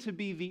pretend to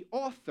be the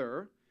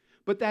author,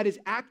 but that is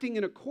acting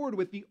in accord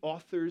with the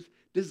author's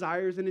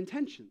desires and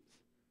intentions.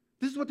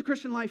 This is what the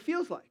Christian life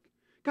feels like.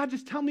 God,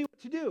 just tell me what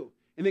to do.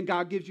 And then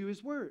God gives you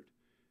his word.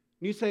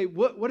 And you say,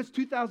 what is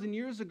 2,000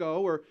 years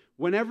ago, or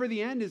whenever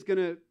the end is going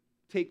to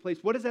take place,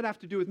 what does that have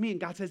to do with me? And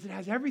God says, it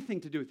has everything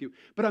to do with you.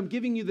 But I'm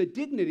giving you the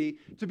dignity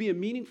to be a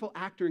meaningful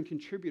actor and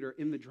contributor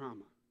in the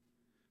drama.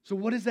 So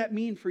what does that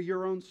mean for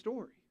your own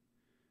story?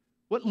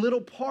 What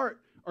little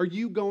part are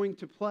you going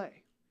to play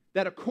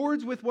that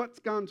accords with what's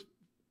gone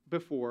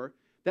before,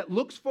 that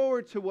looks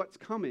forward to what's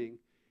coming,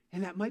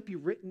 and that might be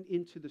written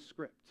into the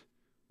script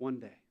one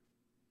day?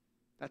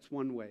 That's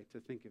one way to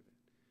think of it.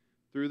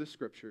 Through the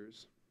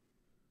scriptures,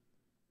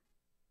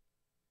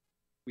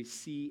 we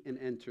see and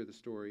enter the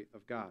story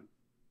of God.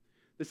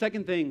 The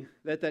second thing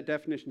that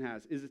definition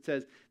has is it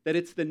says that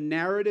it's the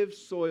narrative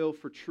soil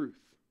for truth.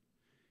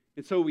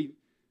 And so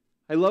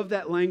I love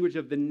that language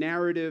of the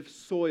narrative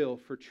soil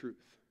for truth.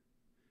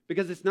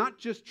 Because it's not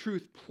just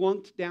truth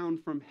plunked down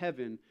from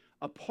heaven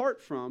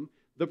apart from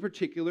the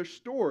particular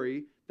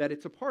story that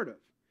it's a part of.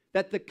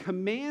 That the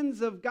commands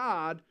of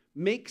God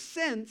make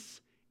sense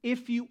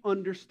if you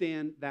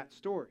understand that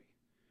story.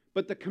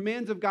 but the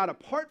commands of God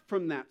apart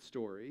from that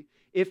story,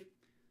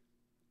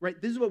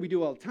 right, this is what we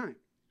do all the time.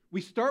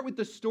 We start with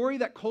the story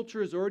that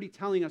culture is already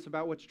telling us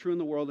about what's true in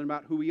the world and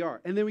about who we are.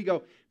 And then we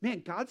go,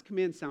 man, God's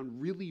commands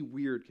sound really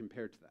weird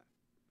compared to that.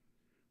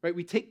 Right?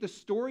 We take the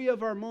story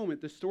of our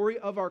moment, the story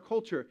of our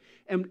culture,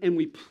 and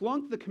we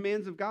plunk the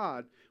commands of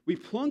God. We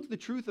plunk the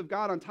truth of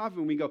God on top of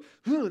it, and we go,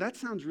 oh, that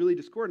sounds really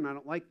discordant. I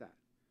don't like that.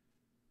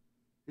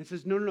 And it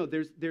says, no.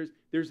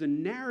 There's a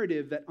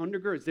narrative that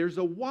undergirds. There's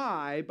a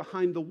why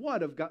behind the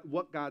what of God,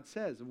 what God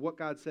says, of what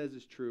God says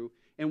is true,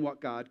 and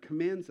what God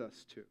commands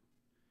us to.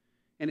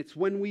 And it's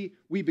when we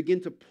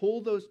begin to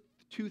pull those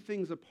two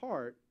things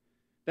apart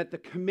that the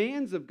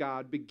commands of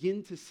God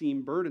begin to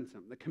seem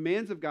burdensome. The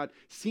commands of God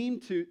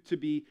seem to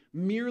be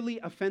merely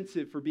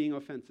offensive for being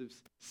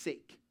offensive's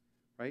sake,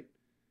 right?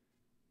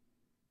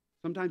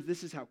 Sometimes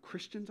this is how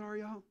Christians are,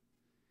 y'all,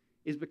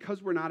 is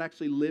because we're not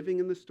actually living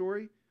in the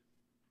story.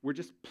 We're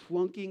just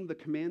plunking the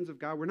commands of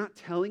God. We're not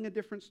telling a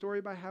different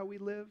story by how we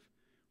live.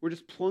 We're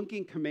just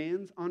plunking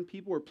commands on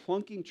people. We're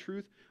plunking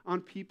truth on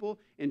people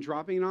and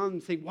dropping it on them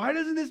and saying, why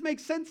doesn't this make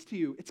sense to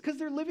you? It's because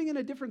they're living in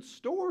a different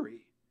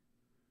story,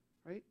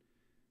 right?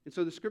 And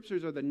so the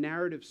scriptures are the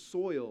narrative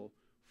soil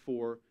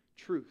for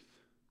truth.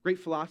 Great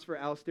philosopher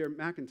Alistair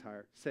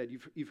MacIntyre said,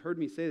 you've heard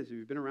me say this if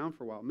you've been around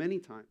for a while, many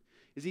times,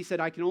 is he said,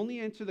 I can only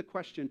answer the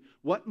question,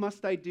 what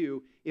must I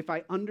do if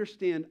I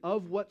understand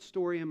of what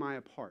story am I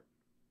a part?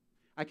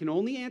 I can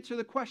only answer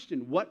the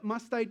question, what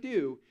must I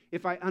do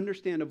if I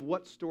understand of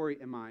what story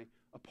am I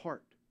a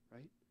part,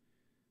 right?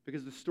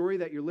 Because the story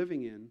that you're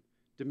living in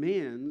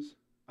demands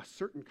a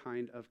certain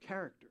kind of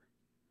character,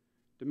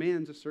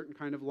 demands a certain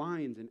kind of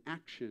lines and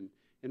action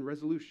and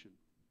resolution.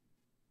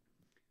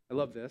 I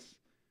love this.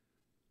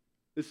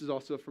 This is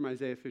also from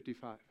Isaiah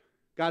 55.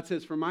 God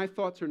says, for my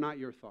thoughts are not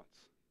your thoughts,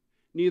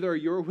 neither are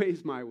your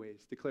ways my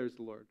ways, declares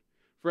the Lord.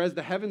 For as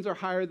the heavens are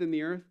higher than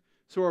the earth,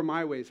 so are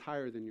my ways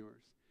higher than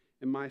yours,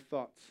 and my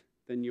thoughts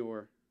than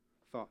your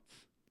thoughts.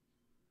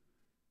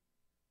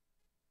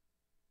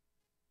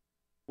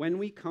 When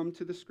we come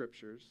to the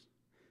scriptures,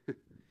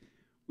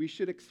 we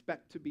should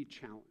expect to be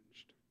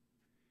challenged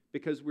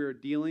because we're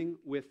dealing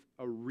with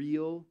a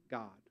real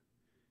God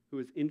who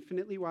is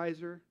infinitely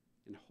wiser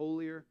and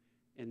holier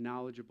and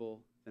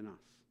knowledgeable than us.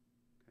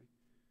 Okay?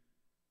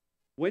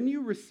 When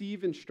you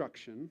receive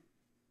instruction,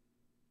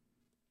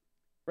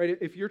 right,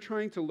 if you're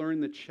trying to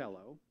learn the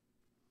cello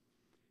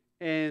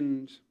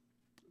and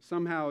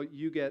somehow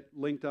you get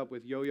linked up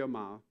with Yo-Yo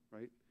Ma,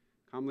 right,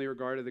 commonly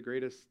regarded the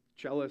greatest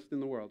cellist in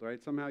the world,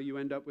 right, somehow you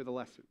end up with a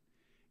lesson.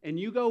 And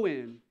you go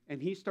in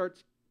and he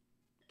starts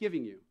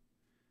giving you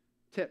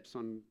tips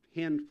on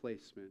hand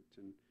placement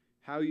and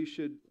how you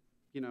should,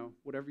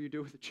 whatever you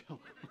do with a cello.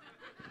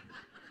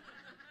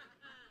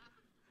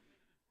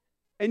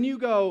 And you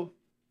go,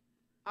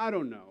 I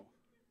don't know,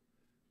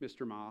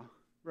 Mr. Ma,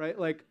 right?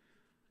 Like,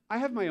 I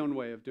have my own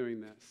way of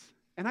doing this.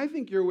 And I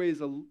think your way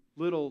is a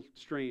little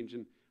strange.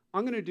 And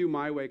I'm going to do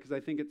my way because I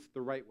think it's the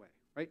right way,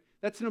 right?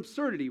 That's an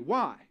absurdity.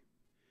 Why?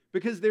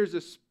 Because there's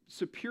a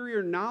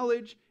superior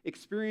knowledge,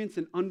 experience,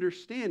 and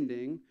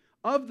understanding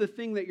of the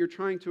thing that you're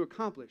trying to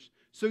accomplish.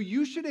 So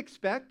you should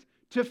expect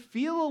to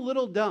feel a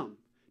little dumb,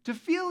 to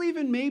feel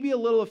even maybe a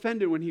little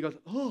offended when he goes,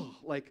 oh,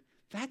 like,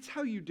 that's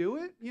how you do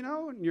it,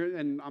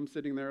 And I'm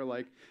sitting there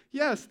like,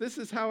 yes, this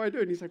is how I do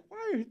it. And he's like,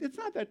 why? It's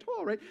not that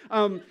tall, right?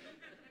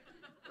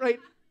 Right?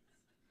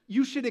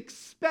 You should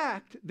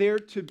expect there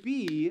to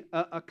be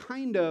a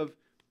kind of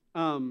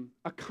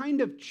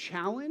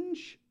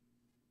challenge,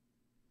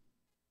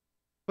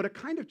 but a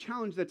kind of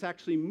challenge that's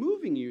actually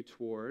moving you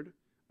toward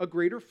a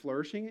greater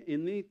flourishing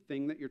in the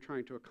thing that you're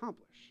trying to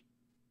accomplish.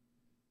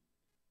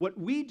 What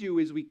we do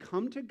is we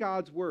come to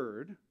God's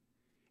word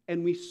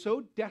and we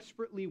so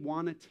desperately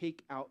want to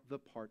take out the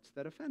parts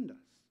that offend us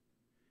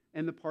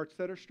and the parts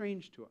that are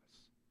strange to us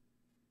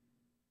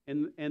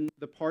and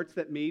the parts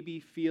that maybe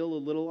feel a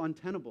little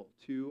untenable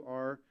to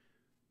our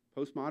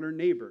postmodern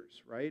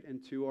neighbors, right?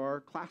 And to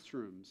our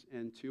classrooms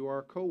and to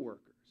our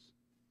coworkers.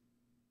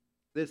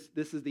 This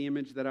is the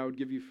image that I would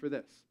give you for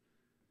this,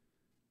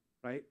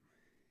 right?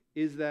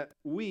 Is that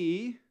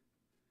me,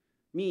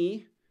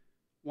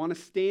 want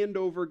to stand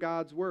over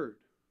God's word.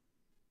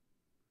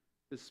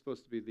 This is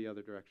supposed to be the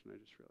other direction, I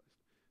just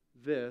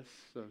realized.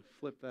 So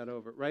flip that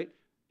over, right?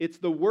 It's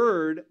the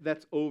word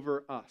that's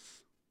over us.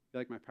 You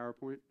like my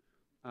PowerPoint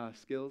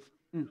skills?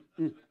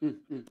 Flip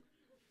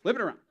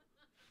it around.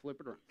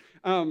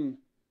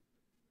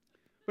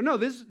 But no,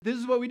 this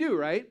is what we do,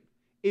 right?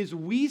 Is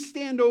we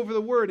stand over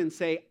the word and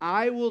say,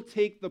 I will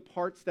take the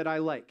parts that I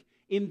like.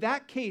 In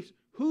that case,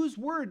 whose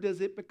word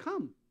does it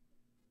become?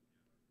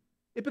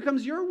 It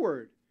becomes your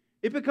word.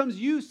 It becomes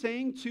you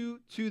saying to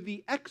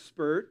the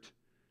expert,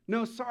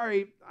 no,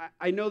 sorry,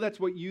 I know that's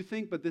what you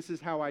think, but this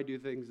is how I do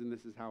things and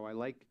this is how I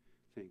like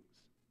things.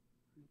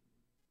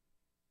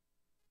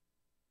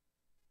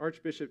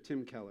 Archbishop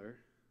Tim Keller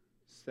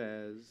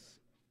says,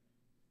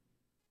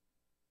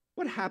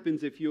 what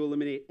happens if you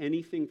eliminate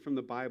anything from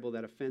the Bible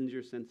that offends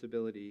your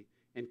sensibility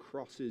and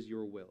crosses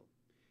your will?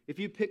 If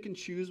you pick and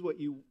choose what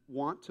you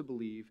want to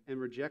believe and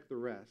reject the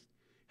rest,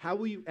 How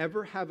will you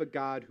ever have a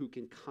God who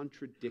can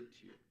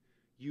contradict you?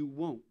 You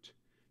won't.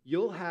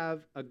 You'll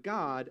have a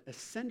God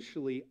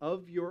essentially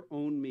of your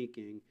own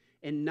making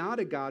and not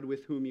a God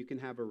with whom you can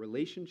have a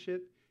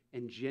relationship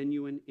and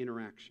genuine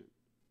interaction.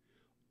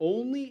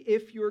 Only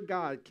if your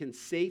God can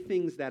say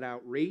things that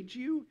outrage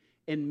you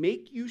and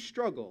make you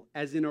struggle,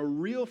 as in a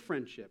real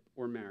friendship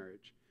or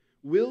marriage,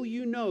 will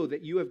you know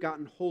that you have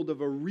gotten hold of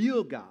a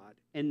real God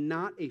and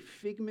not a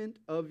figment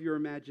of your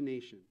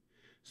imagination.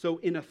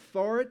 So an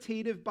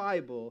authoritative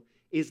Bible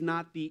is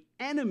not the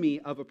enemy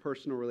of a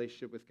personal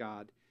relationship with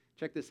God.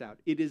 Check this out.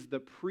 It is the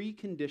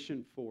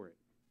precondition for it.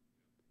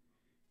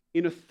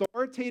 An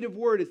authoritative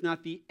word is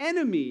not the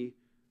enemy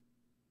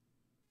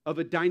of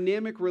a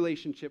dynamic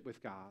relationship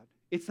with God.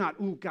 It's not,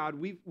 ooh, God,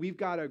 we've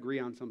got to agree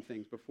on some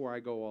things before I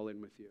go all in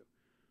with you.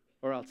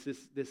 Or else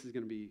this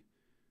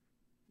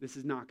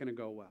is not going to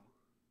go well.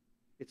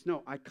 It's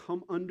no, I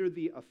come under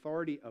the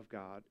authority of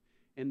God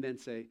and then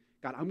say,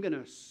 God, I'm going to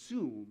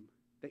assume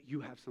that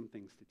you have some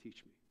things to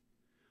teach me.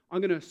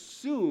 I'm going to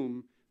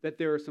assume that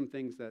there are some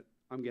things that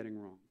I'm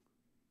getting wrong.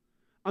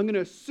 I'm going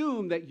to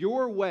assume that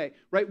your way,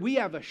 right? We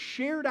have a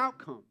shared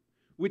outcome,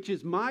 which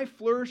is my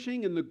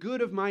flourishing and the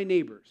good of my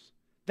neighbors.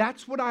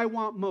 That's what I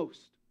want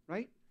most,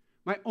 right?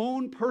 My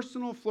own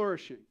personal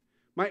flourishing,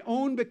 my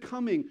own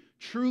becoming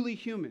truly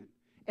human,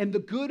 and the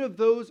good of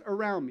those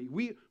around me.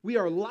 We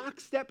are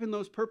lockstep in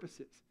those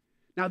purposes.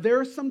 Now, there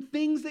are some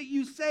things that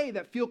you say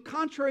that feel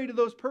contrary to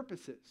those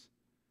purposes.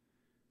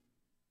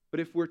 But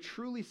if we're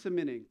truly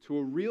submitting to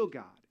a real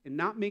God and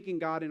not making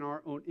God in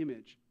our own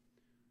image,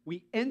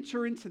 we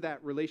enter into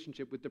that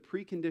relationship with the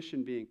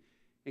precondition being,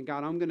 and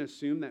God, I'm going to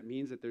assume that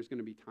means that there's going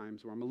to be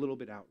times where I'm a little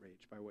bit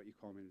outraged by what you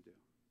call me to do,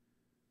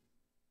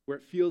 where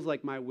it feels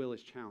like my will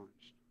is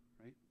challenged,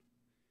 right?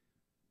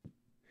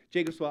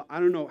 Jacob Swell, I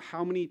don't know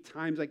how many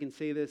times I can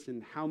say this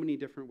in how many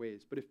different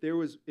ways, but if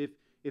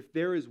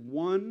there is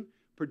one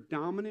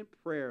predominant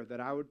prayer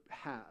that I would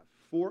have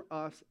for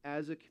us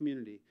as a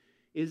community,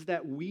 is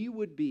that we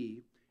would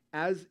be,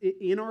 as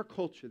in our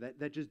culture,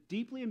 that just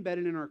deeply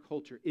embedded in our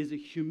culture, is a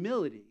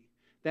humility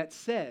that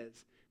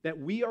says that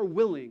we are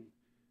willing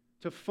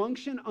to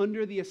function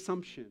under the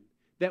assumption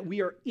that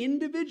we are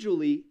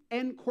individually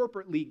and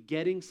corporately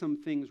getting some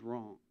things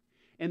wrong.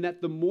 And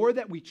that the more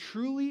that we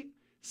truly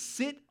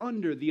sit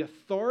under the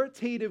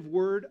authoritative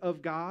word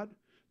of God,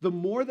 the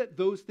more that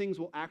those things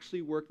will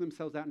actually work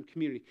themselves out in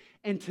community.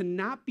 And to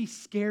not be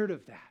scared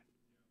of that.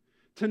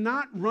 To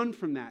not run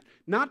from that.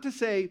 Not to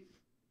say,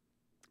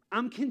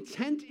 I'm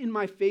content in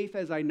my faith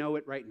as I know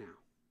it right now.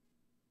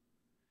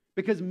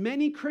 Because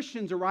many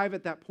Christians arrive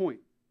at that point.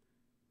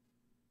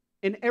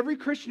 And every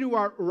Christian who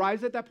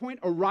arrives at that point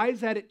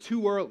arrives at it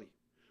too early.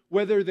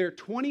 Whether they're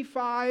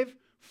 25,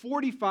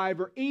 45,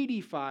 or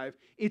 85,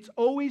 it's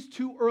always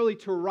too early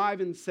to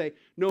arrive and say,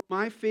 no,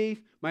 my faith,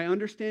 my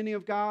understanding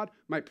of God,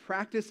 my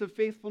practice of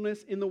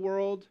faithfulness in the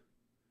world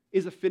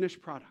is a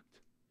finished product.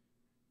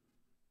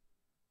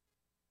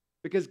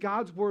 Because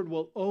God's word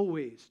will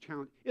always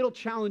challenge. It'll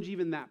challenge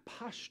even that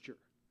posture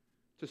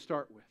to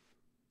start with.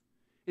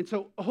 And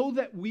so,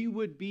 that we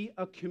would be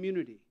a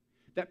community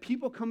that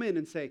people come in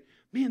and say,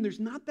 man, there's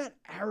not that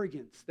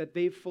arrogance that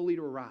they've fully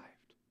arrived.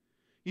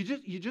 You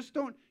just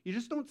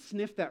don't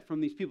sniff that from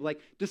these people. Like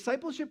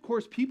discipleship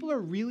course, people are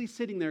really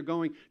sitting there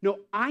going, no,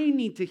 I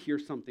need to hear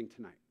something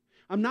tonight.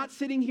 I'm not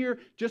sitting here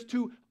just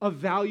to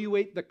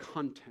evaluate the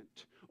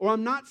content. Or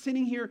I'm not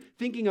sitting here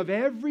thinking of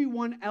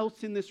everyone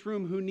else in this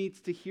room who needs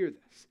to hear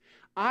this.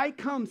 I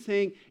come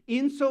saying,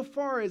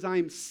 insofar as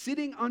I'm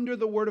sitting under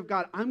the word of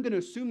God, I'm going to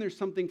assume there's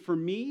something for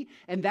me,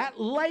 and that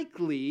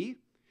likely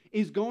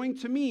is going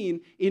to mean,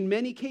 in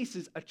many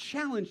cases, a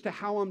challenge to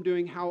how I'm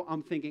doing, how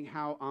I'm thinking,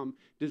 how I'm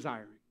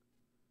desiring.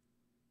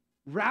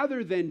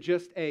 Rather than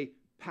just a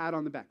pat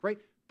on the back, right?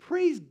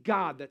 Praise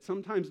God that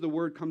sometimes the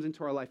word comes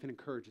into our life and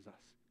encourages us,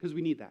 because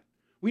we need that.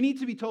 We need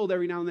to be told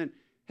every now and then,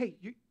 hey,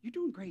 you're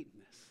doing great in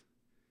this.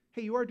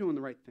 Hey, you are doing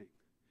the right thing.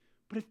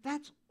 But if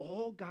that's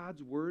all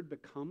God's word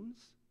becomes,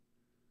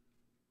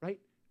 right?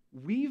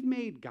 We've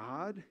made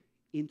God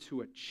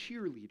into a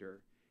cheerleader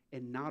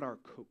and not our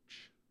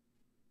coach.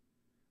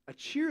 A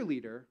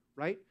cheerleader,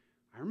 right?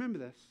 I remember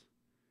this.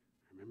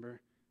 I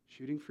remember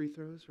shooting free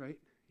throws, right?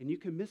 And you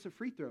can miss a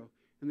free throw,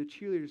 and the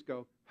cheerleaders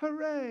go,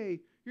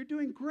 hooray, you're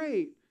doing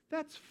great.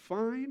 That's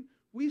fine.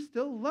 We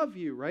still love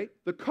you, right?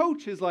 The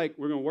coach is like,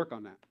 we're going to work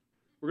on that.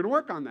 We're going to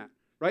work on that,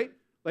 right?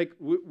 Like,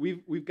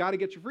 we've got to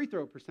get your free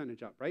throw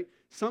percentage up, right?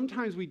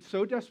 Sometimes we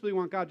so desperately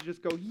want God to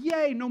just go,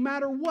 yay, no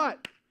matter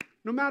what,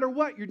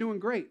 you're doing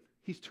great.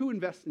 He's too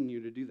invested in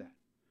you to do that.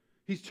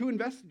 He's too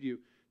invested in you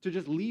to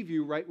just leave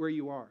you right where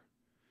you are.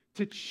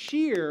 To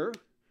cheer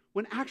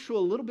when actual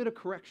a little bit of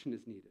correction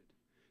is needed.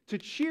 To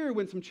cheer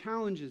when some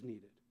challenge is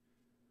needed,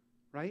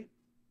 right?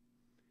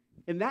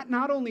 And that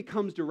not only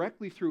comes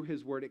directly through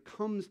his word, it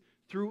comes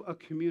through a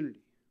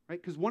community.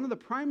 Right? Because one of the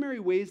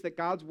primary ways that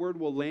God's word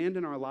will land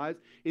in our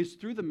lives is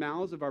through the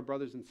mouths of our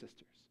brothers and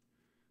sisters.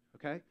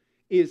 Okay?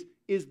 Is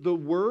the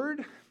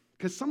word,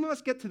 because some of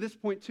us get to this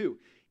point too.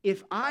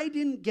 If I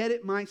didn't get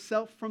it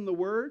myself from the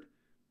word,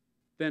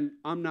 then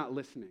I'm not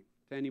listening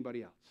to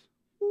anybody else.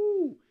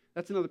 Ooh,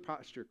 that's another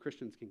posture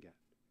Christians can get.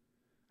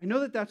 I know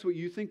that that's what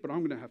you think, but I'm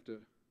going to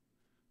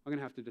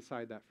have to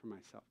decide that for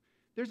myself.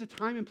 There's a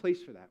time and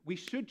place for that. We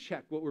should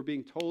check what we're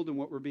being told and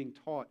what we're being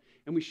taught,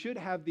 and we should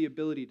have the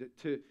ability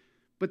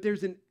but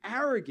there's an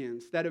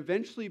arrogance that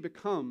eventually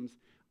becomes,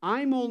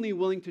 I'm only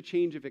willing to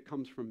change if it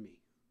comes from me.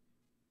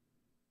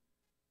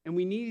 And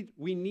we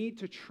need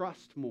to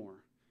trust more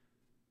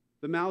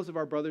the mouths of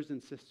our brothers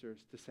and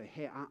sisters to say,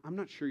 hey, I'm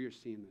not sure you're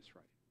seeing this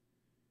right.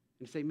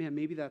 And say, man,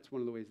 maybe that's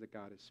one of the ways that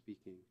God is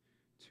speaking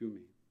to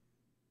me.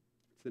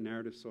 It's the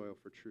narrative soil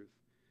for truth.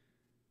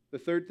 The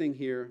third thing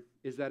here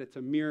is that it's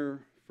a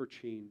mirror for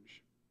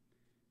change.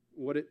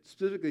 What it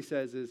specifically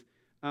says is,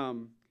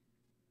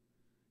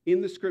 in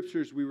the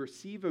scriptures, we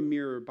receive a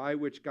mirror by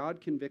which God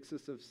convicts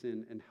us of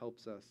sin and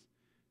helps us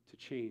to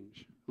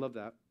change. Love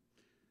that.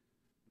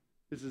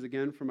 This is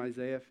again from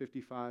Isaiah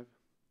 55.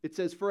 It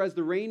says, for as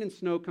the rain and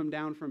snow come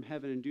down from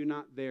heaven and do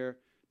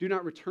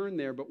not return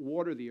there, but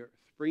water the earth,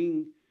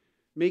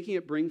 making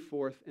it bring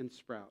forth and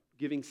sprout,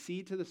 giving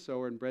seed to the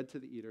sower and bread to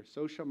the eater,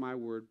 so shall my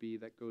word be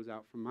that goes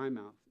out from my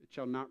mouth. It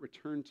shall not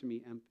return to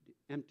me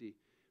empty,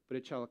 but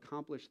it shall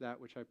accomplish that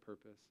which I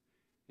purpose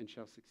and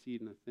shall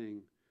succeed in the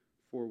thing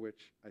for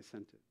which I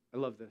sent it. I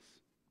love this.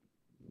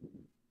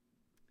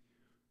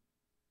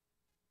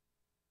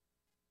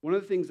 One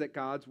of the things that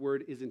God's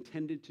word is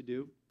intended to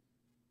do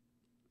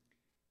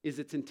is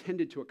it's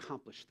intended to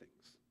accomplish things.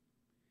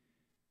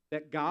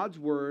 That God's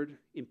word,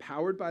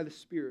 empowered by the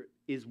Spirit,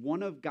 is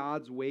one of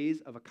God's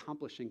ways of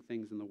accomplishing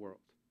things in the world.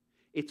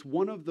 It's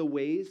one of the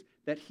ways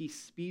that he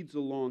speeds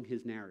along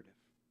his narrative.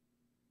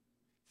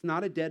 It's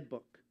not a dead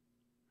book,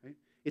 right?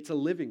 It's a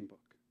living book.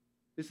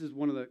 This is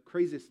one of the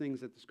craziest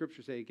things that the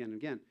scriptures say again and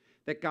again,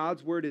 that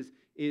God's word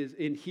is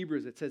in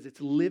Hebrews, it says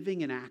it's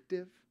living and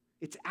active.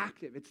 It's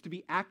active. It's to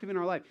be active in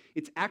our life.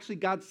 It's actually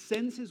God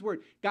sends his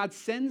word. God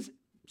sends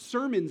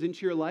sermons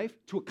into your life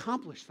to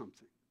accomplish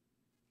something.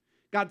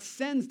 God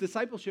sends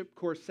discipleship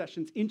course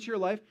sessions into your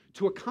life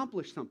to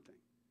accomplish something.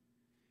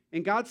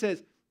 And God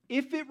says,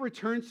 if it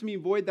returns to me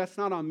void, that's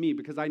not on me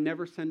because I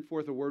never send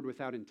forth a word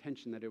without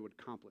intention that it would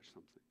accomplish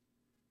something.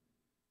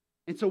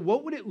 And so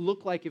what would it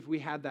look like if we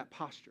had that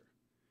posture?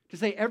 To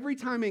say every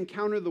time I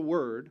encounter the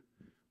word,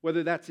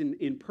 whether that's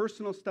in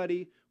personal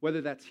study,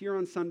 whether that's here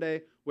on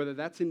Sunday, whether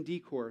that's in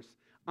D-Course,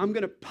 I'm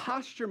going to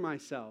posture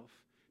myself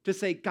to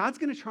say, God's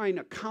going to try and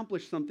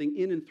accomplish something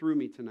in and through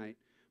me tonight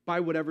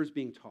by whatever's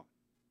being taught.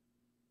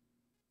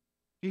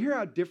 Do you hear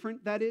how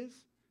different that is?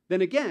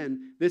 Then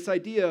again, this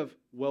idea of,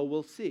 well,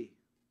 we'll see.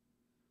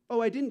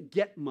 Oh, I didn't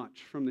get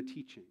much from the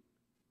teaching,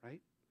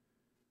 right?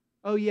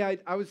 Oh, yeah,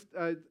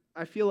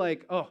 I feel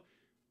like,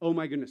 oh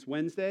my goodness,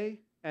 Wednesday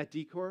at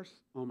D-Course,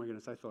 oh my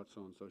goodness, I thought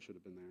so-and-so should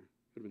have been there.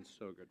 It would have been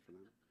so good for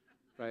them,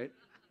 right?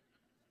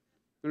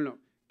 No.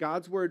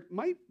 God's word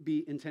might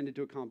be intended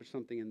to accomplish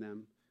something in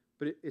them,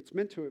 but it's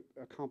meant to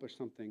accomplish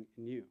something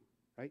in you,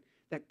 right?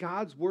 That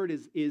God's word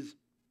is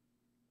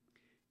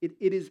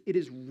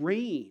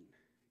rain.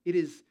 It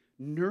is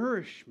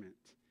nourishment.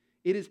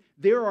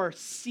 There are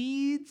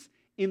seeds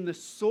in the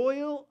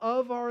soil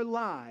of our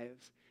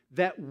lives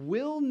that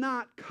will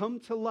not come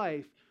to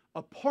life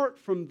apart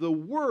from the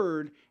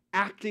word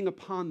acting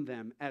upon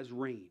them as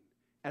rain,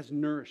 as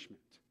nourishment.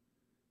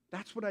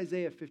 That's what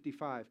Isaiah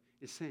 55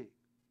 is saying.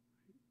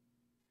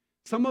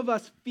 Some of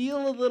us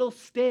feel a little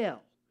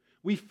stale.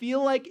 We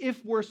feel like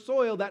if we're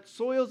soil, that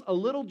soil's a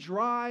little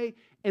dry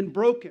and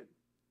broken.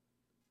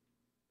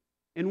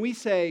 And we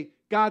say,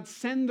 God,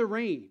 send the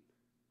rain.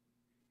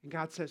 And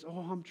God says,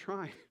 oh, I'm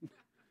trying.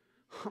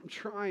 I'm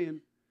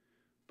trying.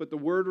 But the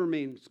word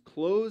remains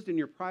closed in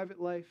your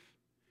private life.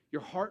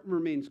 Your heart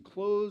remains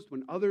closed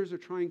when others are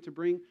trying to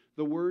bring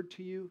the word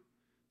to you.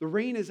 The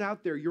rain is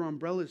out there. Your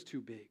umbrella's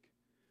too big.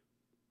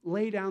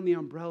 Lay down the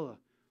umbrella.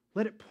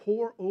 Let it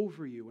pour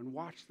over you and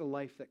watch the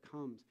life that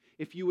comes.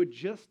 If you would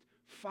just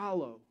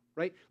follow,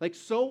 right? Like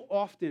so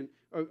often,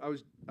 I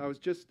was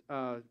just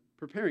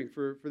preparing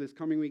for this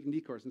coming week in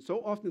D-Course, and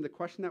so often the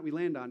question that we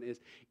land on is,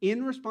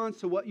 in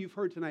response to what you've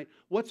heard tonight,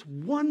 what's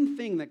one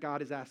thing that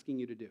God is asking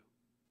you to do?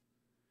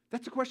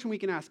 That's a question we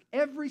can ask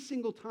every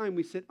single time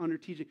we sit under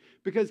teaching,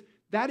 because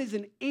that is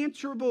an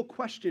answerable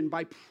question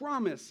by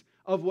promise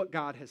of what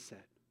God has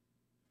said.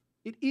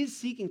 It is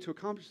seeking to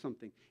accomplish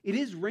something. It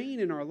is rain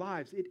in our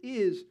lives. It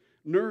is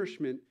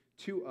nourishment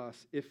to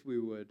us if we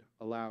would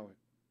allow it.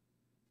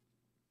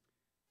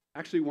 I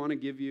actually want to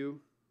give you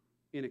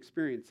an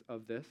experience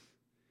of this.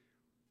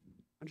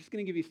 I'm just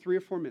going to give you 3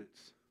 or 4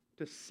 minutes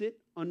to sit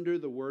under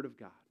the Word of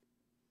God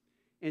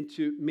and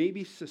to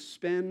maybe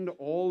suspend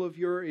all of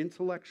your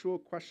intellectual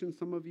questions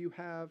some of you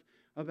have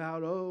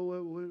about,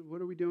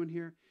 what are we doing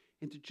here?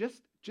 And to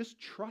just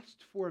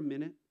trust for a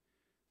minute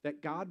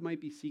that God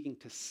might be seeking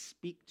to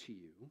speak to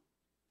you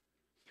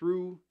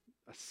through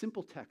a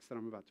simple text that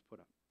I'm about to put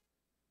up.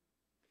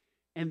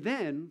 And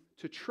then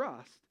to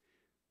trust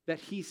that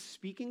he's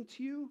speaking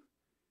to you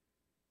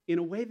in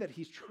a way that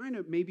he's trying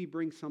to maybe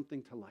bring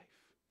something to life.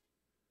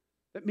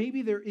 That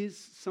maybe there is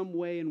some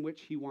way in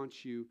which he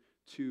wants you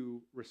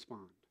to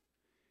respond.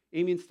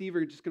 Amy and Steve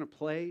are just going to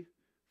play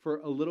for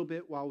a little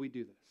bit while we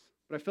do this.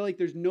 But I feel like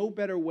there's no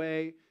better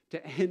way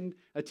to end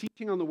a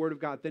teaching on the Word of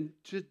God than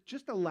to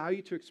just allow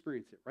you to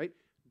experience it, right?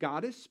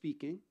 God is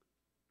speaking.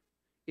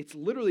 It's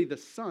literally the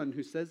Son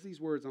who says these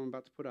words I'm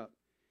about to put up.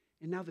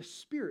 And now the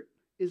Spirit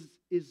is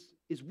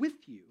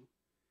with you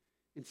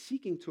and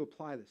seeking to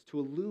apply this, to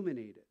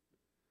illuminate it.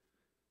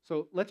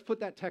 So let's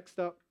put that text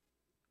up.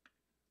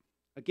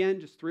 Again,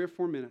 just 3 or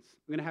 4 minutes.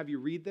 I'm going to have you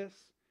read this.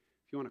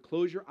 If you want to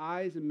close your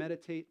eyes and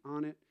meditate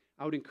on it,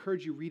 I would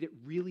encourage you to read it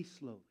really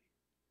slowly.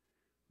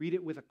 Read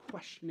it with a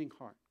questioning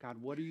heart. God,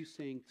 what are you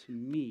saying to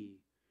me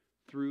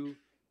through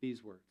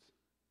these words?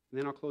 And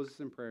then I'll close this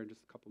in prayer in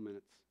just a couple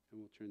minutes, and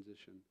we'll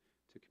transition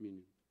to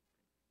communion.